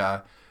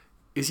nostalgia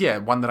is,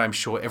 one that I'm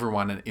sure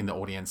everyone in the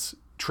audience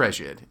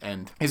treasured,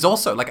 and is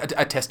also like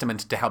a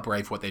testament to how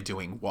brave what they're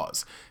doing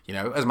was.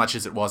 As much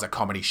as it was a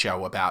comedy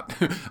show about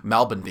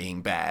Melbourne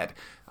being bad,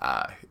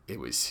 it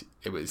was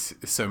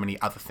so many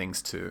other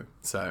things too.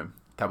 So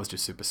that was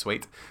just super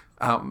sweet.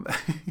 On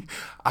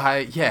top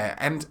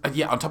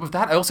of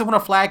that, I also want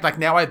to flag, like,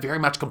 now I very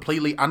much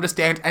completely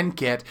understand and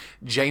get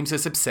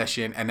James's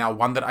obsession, and now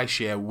one that I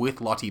share with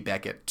Lottie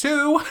Beckett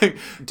too,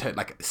 to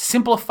like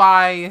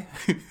simplify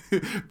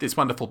this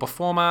wonderful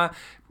performer.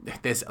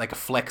 There's like a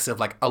flex of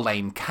like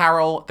Elaine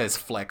Carroll. There's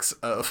flex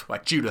of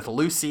like Judith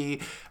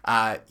Lucy.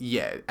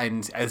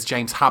 And as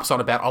James harps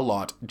on about a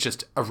lot,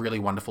 just a really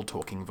wonderful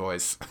talking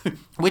voice,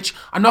 which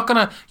I'm not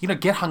gonna,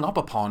 get hung up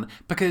upon,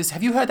 because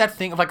have you heard that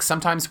thing of like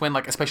sometimes when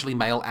like especially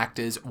male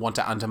actors want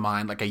to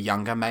undermine like a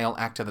younger male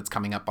actor that's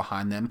coming up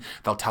behind them,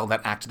 they'll tell that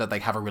actor that they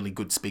have a really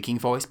good speaking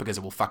voice because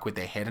it will fuck with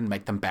their head and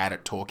make them bad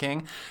at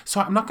talking. So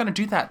I'm not gonna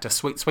do that to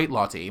sweet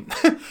Lottie.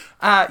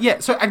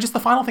 And just the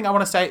final thing I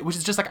want to say, which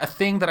is just like a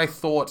thing that I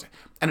thought,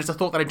 and it's a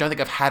thought that I don't think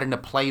I've had in a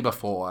play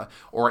before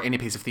or any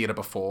piece of theatre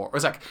before,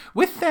 was like,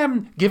 with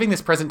them giving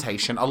this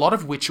presentation, a lot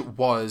of which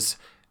was,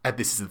 and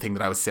this is the thing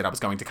that I was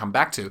going to come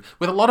back to,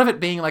 with a lot of it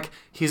being like,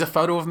 here's a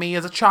photo of me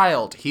as a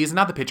child, here's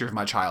another picture of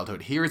my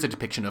childhood, here is a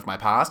depiction of my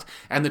past,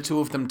 and the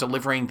two of them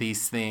delivering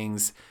these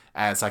things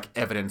as like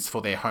evidence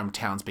for their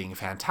hometowns being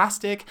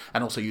fantastic,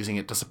 and also using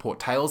it to support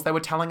tales they were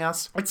telling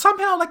us. It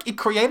somehow, like, it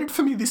created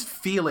for me this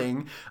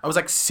feeling. I was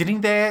like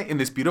sitting there in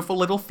this beautiful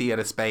little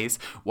theatre space,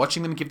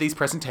 watching them give these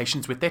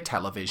presentations with their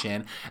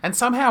television, and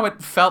somehow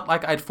it felt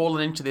like I'd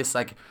fallen into this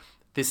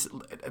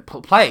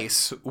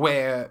place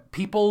where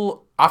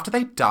people, after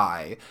they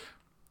die,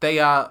 they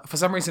are, for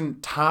some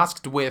reason,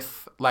 tasked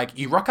with, like,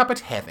 you rock up at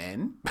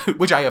heaven,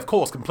 which I, of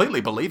course,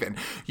 completely believe in.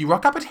 You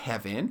rock up at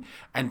heaven,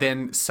 and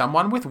then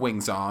someone with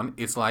wings on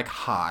is like,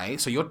 hi,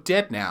 so you're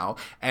dead now,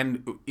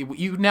 and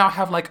you now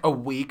have, like, a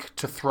week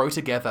to throw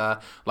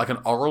together, like, an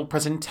oral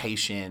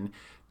presentation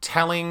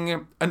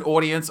telling an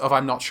audience of,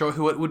 I'm not sure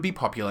who it would be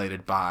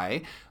populated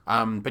by,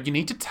 but you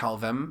need to tell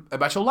them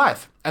about your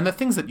life and the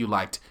things that you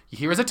liked.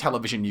 Here is a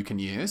television you can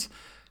use,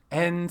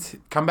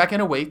 and come back in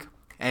a week,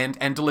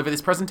 and deliver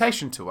this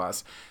presentation to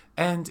us.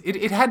 And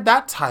it had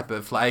that type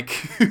of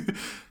like,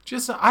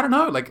 just, I don't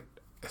know, like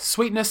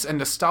sweetness and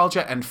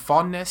nostalgia and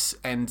fondness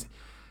and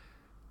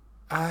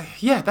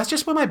yeah, that's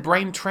just where my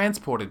brain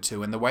transported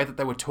to, and the way that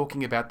they were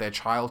talking about their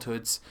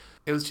childhoods.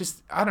 It was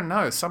just, I don't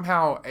know,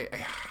 somehow,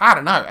 I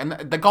don't know. And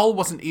the goal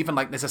wasn't even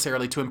like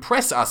necessarily to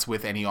impress us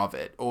with any of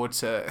it, or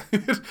to,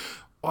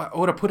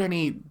 or to put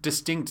any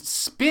distinct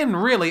spin,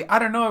 really. I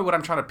don't know what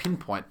I'm trying to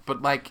pinpoint,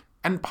 but like,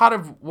 and part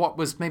of what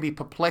was maybe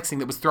perplexing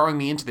that was throwing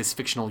me into this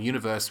fictional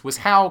universe was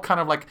how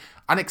kind of like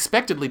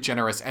unexpectedly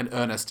generous and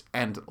earnest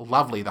and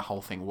lovely the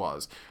whole thing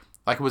was.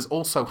 Like, it was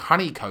also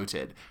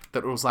honey-coated,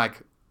 that it was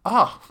like,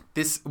 oh,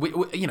 this,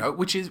 you know,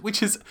 which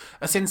is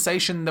a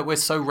sensation that we're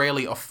so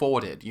rarely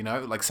afforded, you know,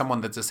 like someone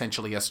that's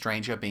essentially a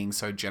stranger being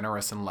so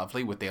generous and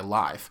lovely with their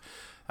life.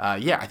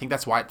 Yeah, I think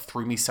that's why it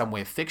threw me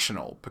somewhere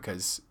fictional,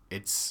 because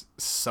it's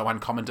so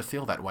uncommon to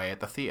feel that way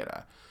at the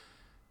theatre.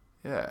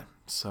 Yeah,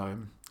 so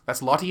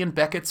that's Lottie and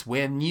Beckett's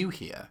We're New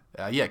Here.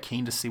 Yeah,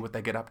 keen to see what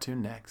they get up to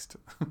next.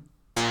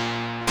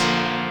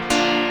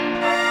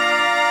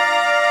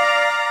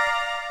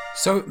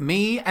 So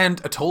me and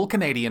a tall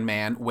Canadian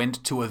man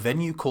went to a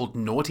venue called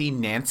Naughty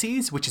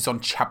Nancy's, which is on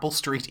Chapel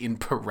Street in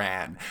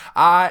Paran.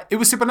 It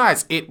was super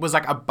nice. It was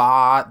like a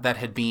bar that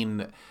had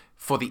been,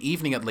 for the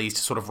evening at least,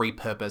 sort of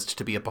repurposed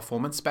to be a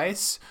performance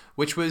space,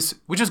 which was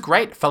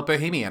great. Felt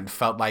bohemian.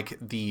 Felt like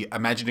the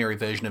imaginary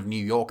version of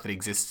New York that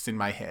exists in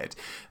my head.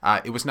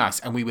 It was nice.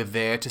 And we were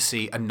there to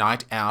see A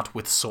Night Out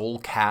with Saul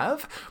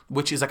Cav,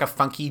 which is like a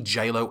funky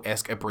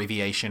J-Lo-esque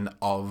abbreviation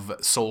of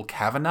Saul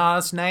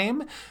Kavanagh's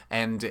name.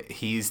 And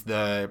he's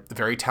the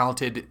very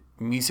talented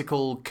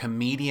musical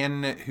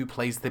comedian who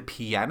plays the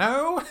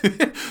piano.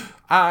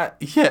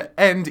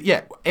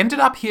 Ended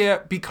up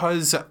here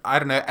because, I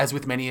don't know, as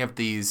with many of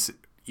these,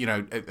 you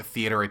know,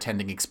 theatre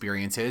attending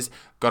experiences,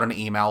 got an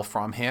email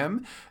from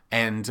him,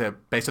 and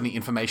based on the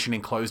information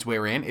enclosed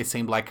we're in, it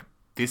seemed like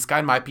this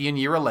guy might be in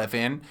year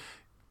 11.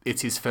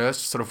 It's his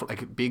first sort of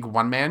like big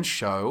one-man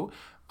show.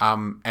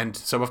 And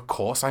so of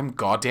course I'm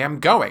goddamn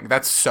going.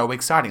 That's so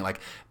exciting.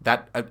 Like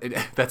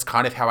that's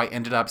kind of how I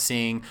ended up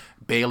seeing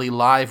Bailey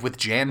live with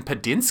Jan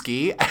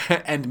Padinsky,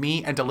 and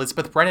me and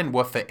Elizabeth Brennan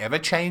were forever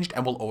changed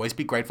and will always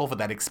be grateful for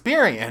that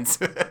experience.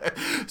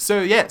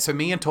 So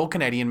me and tall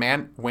Canadian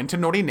man went to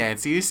Naughty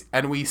Nancy's,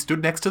 and we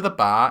stood next to the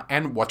bar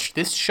and watched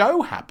this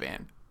show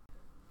happen.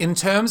 In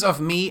terms of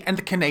me and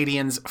the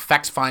Canadians'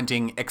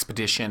 fact-finding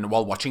expedition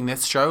while watching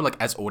this show, like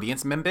as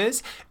audience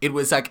members, it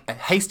was like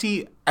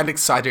hasty and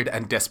excited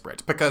and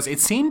desperate, because it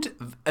seemed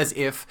as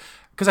if,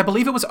 because I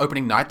believe it was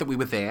opening night that we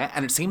were there,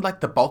 and it seemed like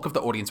the bulk of the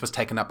audience was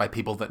taken up by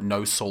people that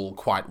know Saul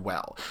quite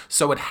well.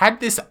 So it had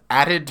this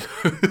added,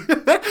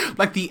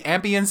 like the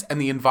ambience and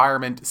the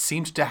environment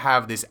seemed to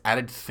have this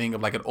added thing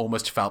of like, it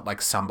almost felt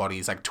like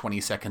somebody's like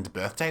 22nd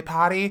birthday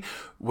party,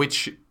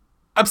 which...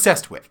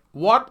 obsessed with.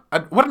 What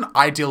an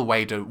ideal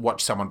way to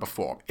watch someone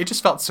perform. It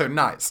just felt so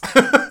nice.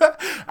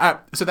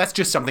 So that's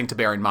just something to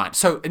bear in mind.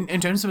 So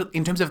in terms of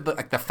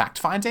the fact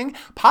finding,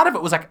 part of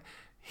it was like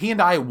he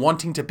and I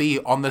wanting to be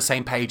on the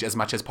same page as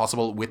much as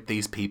possible with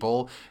these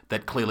people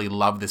that clearly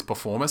love this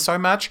performer so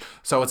much.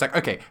 So it's like,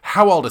 okay,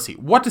 how old is he?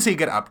 What does he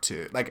get up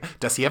to? Like,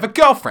 does he have a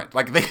girlfriend?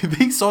 Like,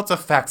 these sorts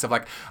of facts of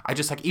like, I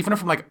just like, even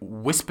from like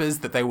whispers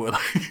that they were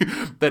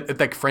like, that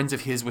like friends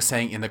of his were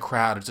saying in the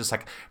crowd, it's just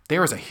like,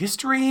 there is a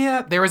history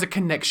here. There is a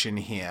connection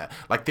here.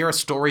 Like, there are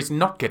stories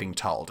not getting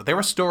told. There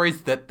are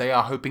stories that they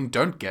are hoping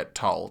don't get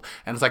told.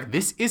 And it's like,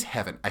 this is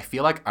heaven. I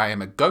feel like I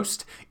am a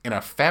ghost in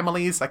a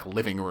family's like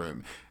living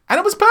room. And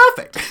it was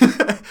perfect.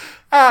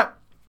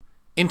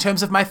 In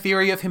terms of my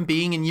theory of him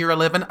being in year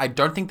 11, I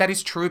don't think that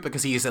is true,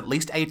 because he is at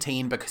least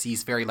 18, because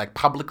he's very like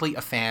publicly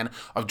a fan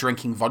of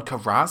drinking vodka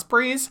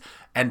raspberries.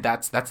 And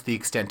that's the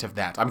extent of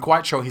that. I'm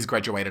quite sure he's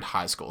graduated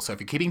high school. So if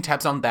you're keeping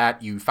tabs on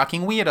that, you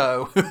fucking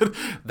weirdo,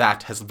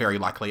 that has very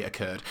likely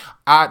occurred.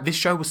 This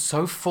show was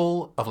so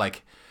full of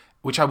like,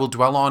 which I will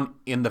dwell on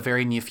in the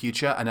very near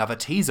future, another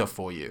teaser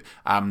for you.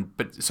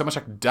 But so much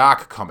like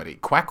dark comedy,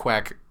 quack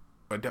quack,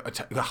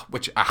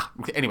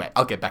 anyway,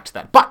 I'll get back to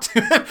that. But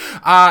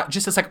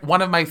just as like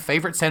one of my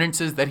favorite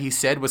sentences that he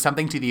said was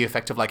something to the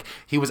effect of like,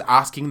 he was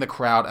asking the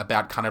crowd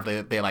about kind of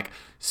their like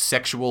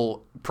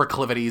sexual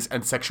proclivities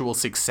and sexual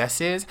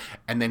successes,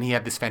 and then he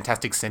had this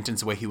fantastic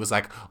sentence where he was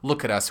like,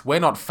 look at us, we're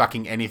not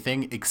fucking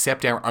anything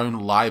except our own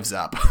lives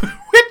up,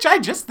 which I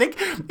just think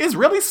is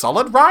really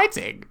solid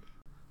writing.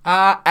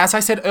 As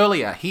I said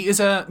earlier, he is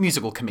a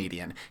musical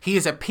comedian. He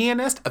is a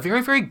pianist, a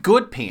very, very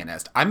good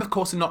pianist. I'm, of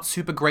course, not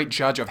super great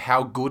judge of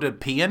how good a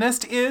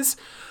pianist is,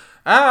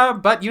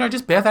 but, you know,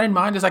 just bear that in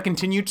mind as I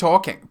continue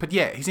talking. But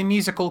yeah, he's a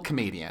musical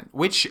comedian,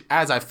 which,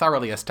 as I've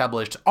thoroughly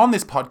established on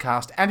this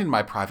podcast and in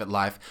my private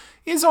life,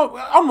 is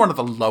on one of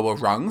the lower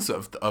rungs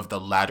of the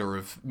ladder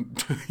of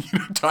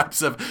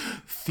types of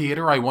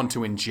theatre I want to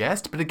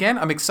ingest. But again,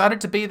 I'm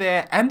excited to be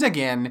there, and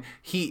again,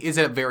 he is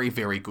a very,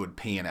 very good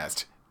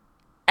pianist.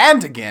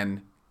 And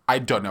again, I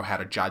don't know how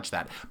to judge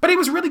that. But he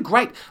was really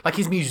great. Like,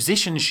 his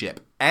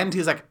musicianship and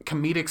his like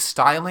comedic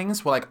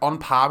stylings were like on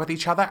par with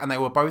each other, and they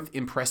were both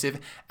impressive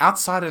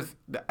outside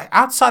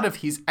of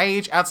his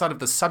age, outside of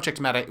the subject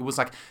matter. It was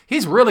like,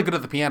 he's really good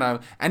at the piano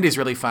and he's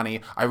really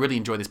funny. I really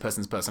enjoy this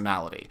person's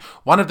personality.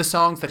 One of the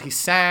songs that he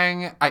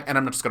sang, and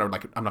I'm not going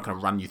to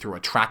run you through a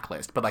track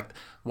list, but like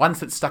ones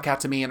that stuck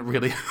out to me and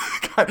really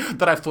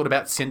that I've thought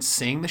about since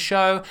seeing the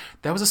show,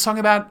 there was a song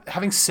about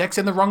having sex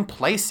in the wrong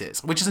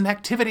places, which is an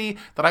activity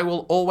that I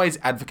will always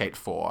advocate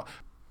for.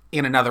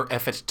 In another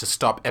effort to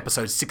stop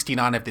episode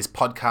 69 of this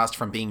podcast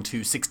from being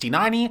too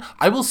 69-y,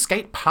 I will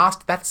skate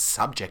past that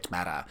subject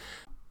matter.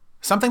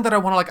 Something that I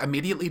want to like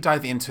immediately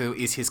dive into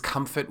is his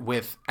comfort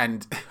with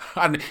and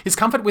his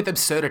comfort with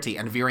absurdity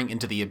and veering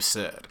into the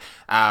absurd.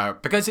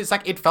 Because it's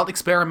like, it felt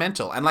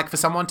experimental, and like for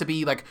someone to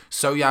be like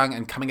so young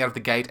and coming out of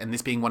the gate and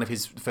this being one of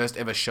his first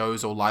ever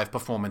shows or live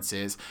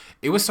performances,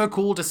 it was so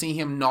cool to see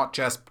him not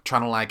just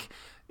trying to like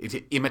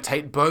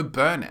imitate Bo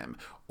Burnham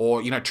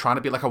or, you know, trying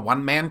to be like a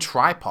one-man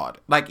tripod.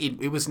 Like,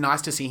 it was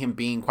nice to see him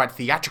being quite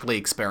theatrically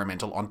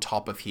experimental on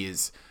top of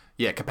his,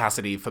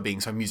 capacity for being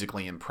so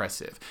musically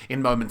impressive.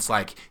 In moments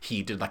like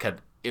he did like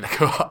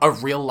a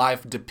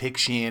real-life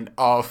depiction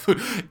of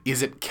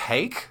Is It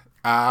Cake?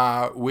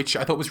 Which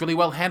I thought was really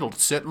well handled.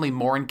 Certainly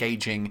more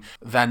engaging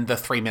than the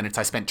 3 minutes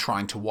I spent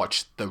trying to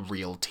watch the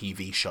real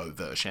TV show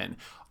version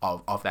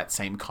of that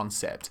same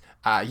concept.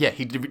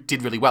 He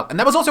did really well. And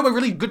that was also a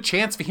really good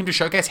chance for him to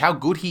showcase how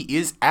good he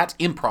is at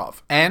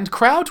improv and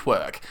crowd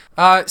work.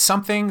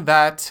 Something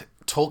that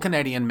Tall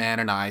Canadian Man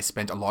and I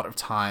spent a lot of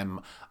time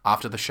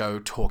after the show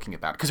talking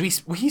about. Because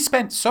we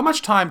spent so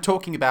much time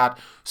talking about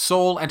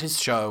Saul and his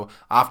show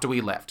after we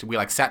left. We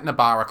like sat in a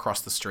bar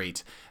across the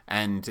street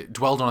and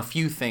dwelled on a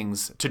few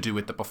things to do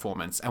with the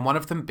performance. And one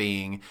of them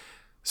being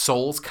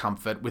Saul's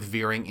comfort with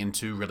veering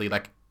into really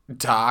like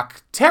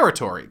dark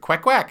territory.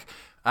 Quack, quack.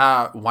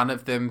 One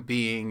of them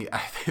being,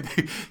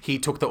 he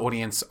took the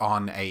audience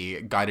on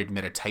a guided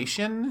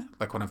meditation,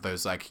 like one of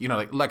those, like, you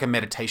know, like a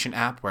meditation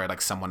app where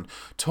like someone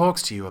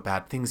talks to you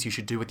about things you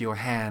should do with your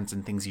hands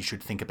and things you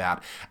should think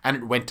about. And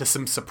it went to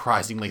some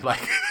surprisingly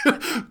like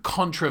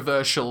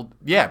controversial,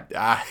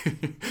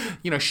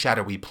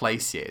 shadowy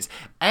places.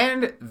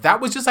 And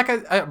that was just like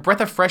a breath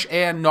of fresh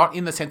air, not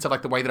in the sense of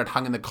like the way that it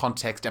hung in the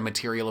context and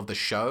material of the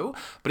show,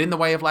 but in the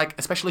way of like,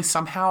 especially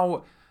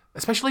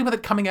with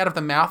it coming out of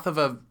the mouth of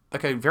a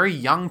very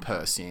young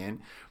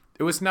person,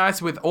 it was nice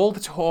with all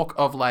the talk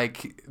of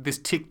like this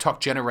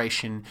TikTok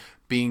generation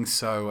being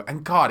so,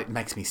 and God, it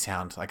makes me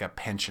sound like a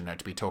pensioner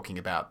to be talking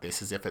about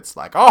this as if it's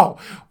like, oh,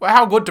 well,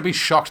 how good to be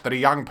shocked that a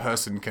young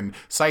person can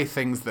say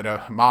things that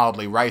are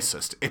mildly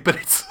racist. But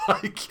it's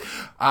like,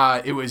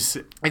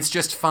 it's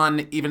just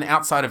fun, even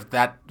outside of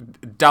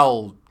that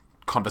dull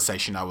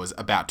conversation I was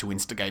about to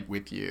instigate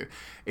with you.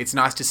 It's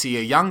nice to see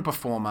a young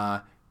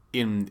performer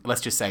in,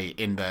 let's just say,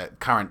 in the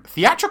current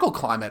theatrical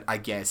climate, I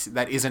guess,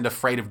 that isn't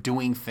afraid of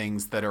doing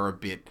things that are a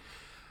bit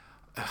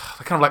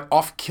kind of like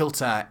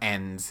off-kilter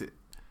and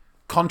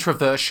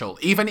controversial,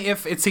 even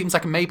if it seems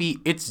like maybe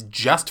it's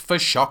just for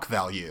shock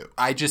value.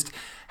 I just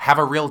have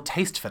a real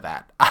taste for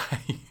that.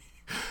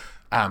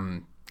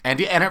 And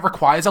it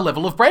requires a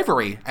level of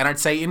bravery, and I'd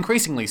say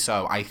increasingly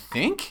so, I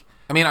think.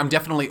 I mean, I'm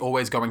definitely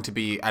always going to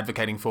be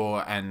advocating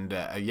for and,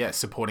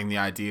 supporting the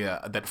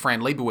idea that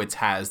Fran Lebowitz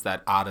has,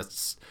 that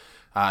artists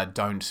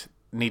don't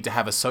need to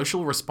have a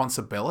social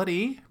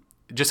responsibility,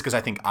 just because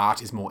I think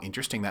art is more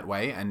interesting that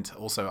way, and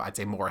also I'd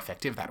say more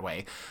effective that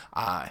way.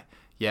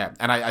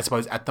 And I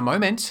suppose at the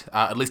moment,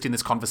 at least in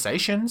this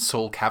conversation,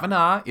 Saul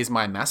Kavanagh is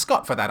my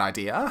mascot for that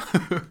idea.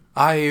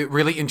 I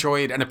really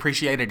enjoyed and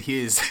appreciated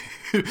his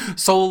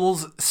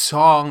Saul's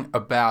song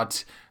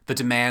about the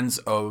demands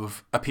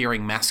of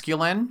appearing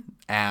masculine,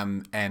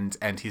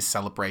 and his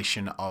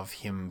celebration of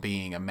him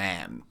being a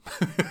man,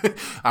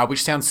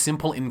 which sounds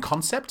simple in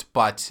concept,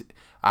 but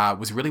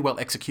was really well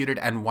executed,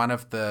 and one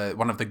of the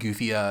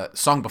goofier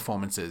song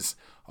performances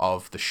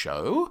of the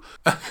show.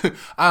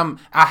 I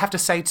have to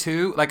say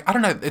too, like, I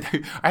don't know,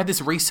 I had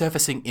this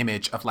resurfacing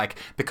image of like,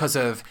 because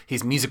of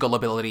his musical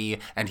ability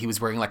and he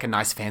was wearing like a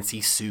nice fancy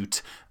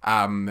suit,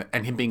 and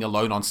him being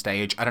alone on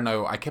stage, I don't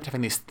know, I kept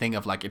having this thing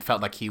of like, it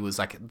felt like he was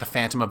like the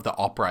Phantom of the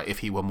Opera if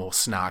he were more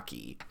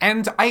snarky.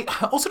 And I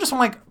also just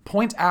want to like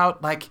point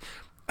out, like,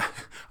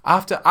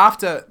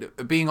 after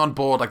being on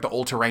board like the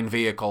all-terrain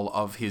vehicle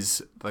of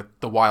his, like,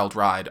 the wild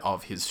ride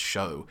of his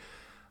show,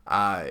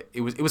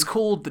 it was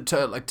cool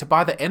to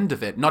by the end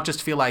of it not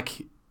just feel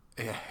like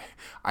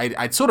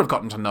I'd sort of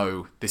gotten to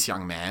know this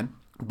young man,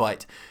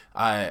 but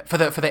for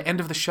the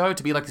end of the show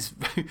to be like this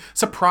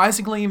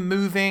surprisingly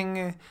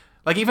moving,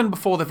 like even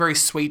before the very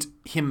sweet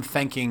him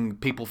thanking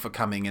people for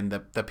coming and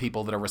the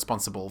people that are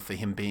responsible for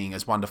him being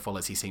as wonderful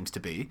as he seems to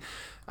be,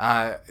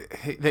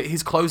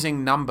 his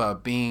closing number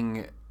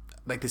being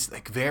like this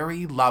like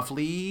very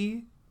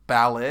lovely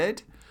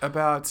ballad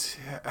about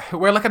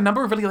where like a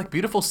number of really like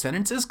beautiful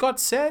sentences got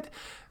said.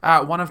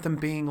 One of them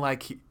being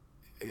like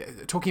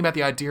talking about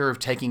the idea of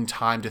taking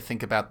time to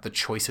think about the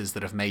choices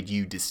that have made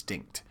you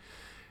distinct,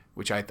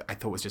 which I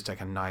thought was just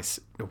like a nice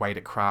way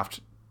to craft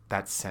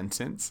that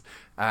sentence,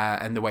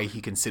 and the way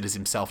he considers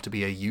himself to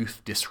be a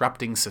youth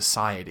disrupting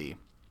society,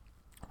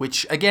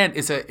 which again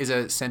is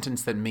a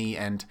sentence that me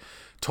and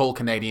Tall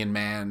Canadian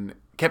Man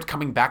kept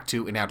coming back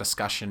to in our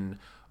discussion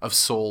of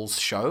Saul's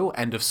show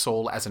and of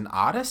Saul as an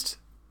artist,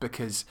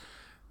 because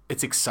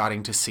it's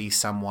exciting to see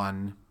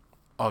someone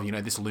of,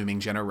 this looming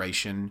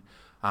generation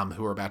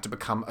who are about to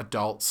become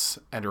adults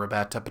and are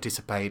about to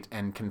participate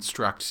and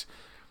construct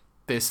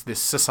this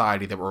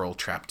society that we're all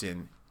trapped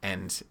in,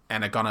 and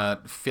are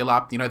gonna fill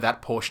up,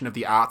 that portion of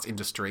the arts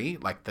industry,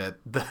 like the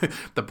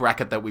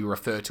bracket that we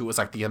refer to as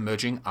like the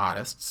emerging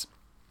artists.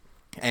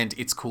 And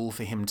it's cool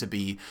for him to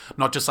be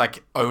not just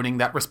like owning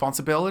that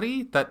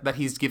responsibility that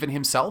he's given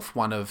himself,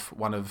 one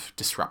of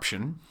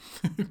disruption,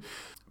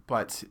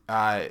 but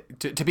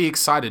to be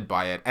excited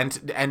by it,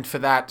 and for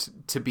that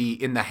to be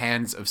in the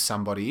hands of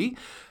somebody,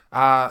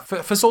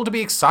 for Saul to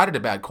be excited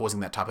about causing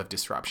that type of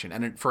disruption,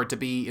 and for it to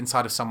be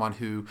inside of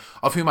someone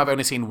of whom I've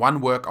only seen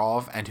one work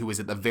of, and who is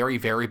at the very,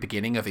 very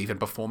beginning of even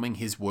performing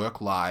his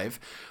work live,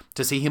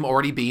 to see him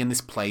already be in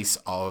this place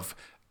of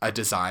a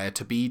desire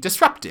to be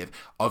disruptive,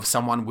 of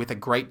someone with a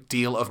great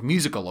deal of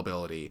musical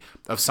ability,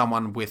 of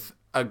someone with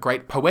a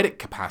great poetic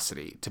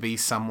capacity, to be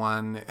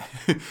someone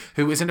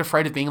who isn't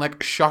afraid of being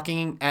like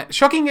shocking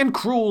and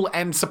cruel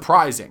and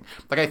surprising.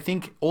 Like, I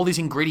think all these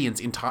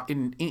ingredients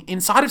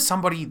inside of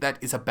somebody that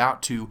is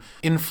about to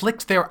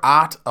inflict their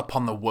art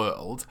upon the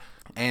world.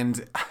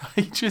 And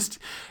I just,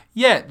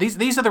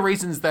 these are the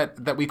reasons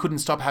that we couldn't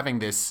stop having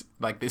this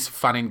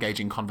fun,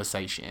 engaging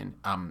conversation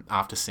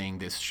after seeing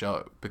this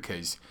show,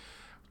 because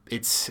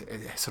it's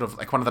sort of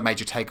like one of the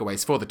major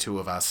takeaways for the two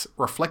of us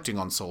reflecting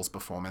on Saul's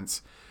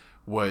performance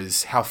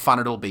was how fun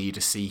it'll be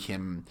to see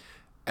him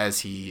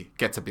as he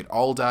gets a bit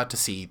older, to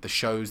see the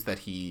shows that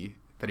he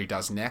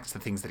does next, the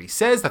things that he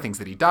says, the things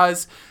that he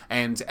does,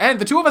 and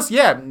the two of us,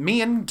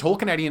 me and Tall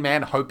Canadian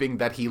Man, hoping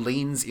that he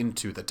leans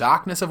into the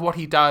darkness of what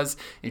he does,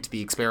 into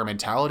the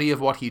experimentality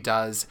of what he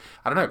does.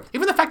 I don't know,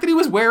 even the fact that he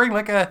was wearing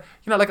like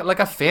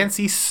a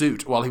fancy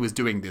suit while he was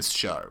doing this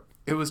show.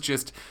 It was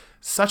just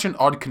such an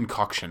odd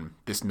concoction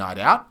this night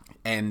out,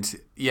 and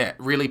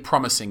really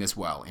promising as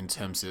well in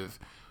terms of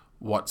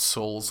what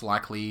Saul's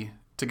likely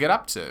to get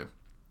up to,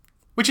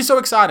 which is so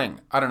exciting.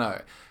 I don't know.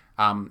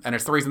 And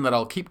it's the reason that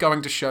I'll keep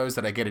going to shows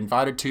that I get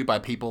invited to by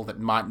people that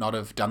might not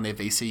have done their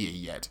VCE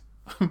yet.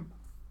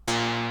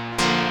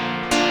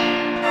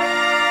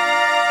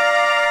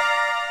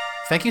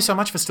 Thank you so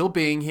much for still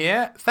being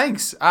here.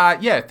 Thanks.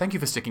 Thank you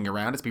for sticking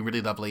around. It's been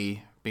really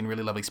lovely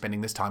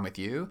spending this time with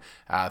you.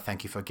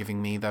 Thank you for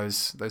giving me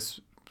those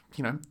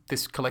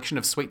this collection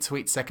of sweet,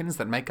 sweet seconds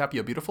that make up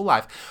your beautiful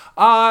life.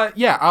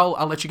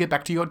 I'll let you get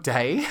back to your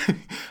day.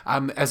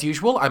 As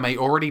usual, I may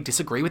already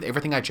disagree with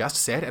everything I just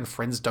said, and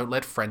friends don't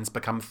let friends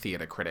become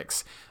theatre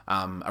critics.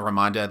 A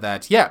reminder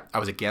that, I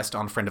was a guest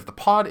on Friend of the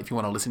Pod. If you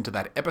want to listen to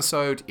that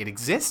episode, it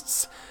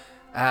exists.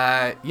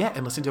 And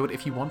listen to it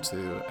if you want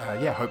to.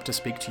 Hope to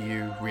speak to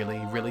you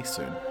really, really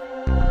soon.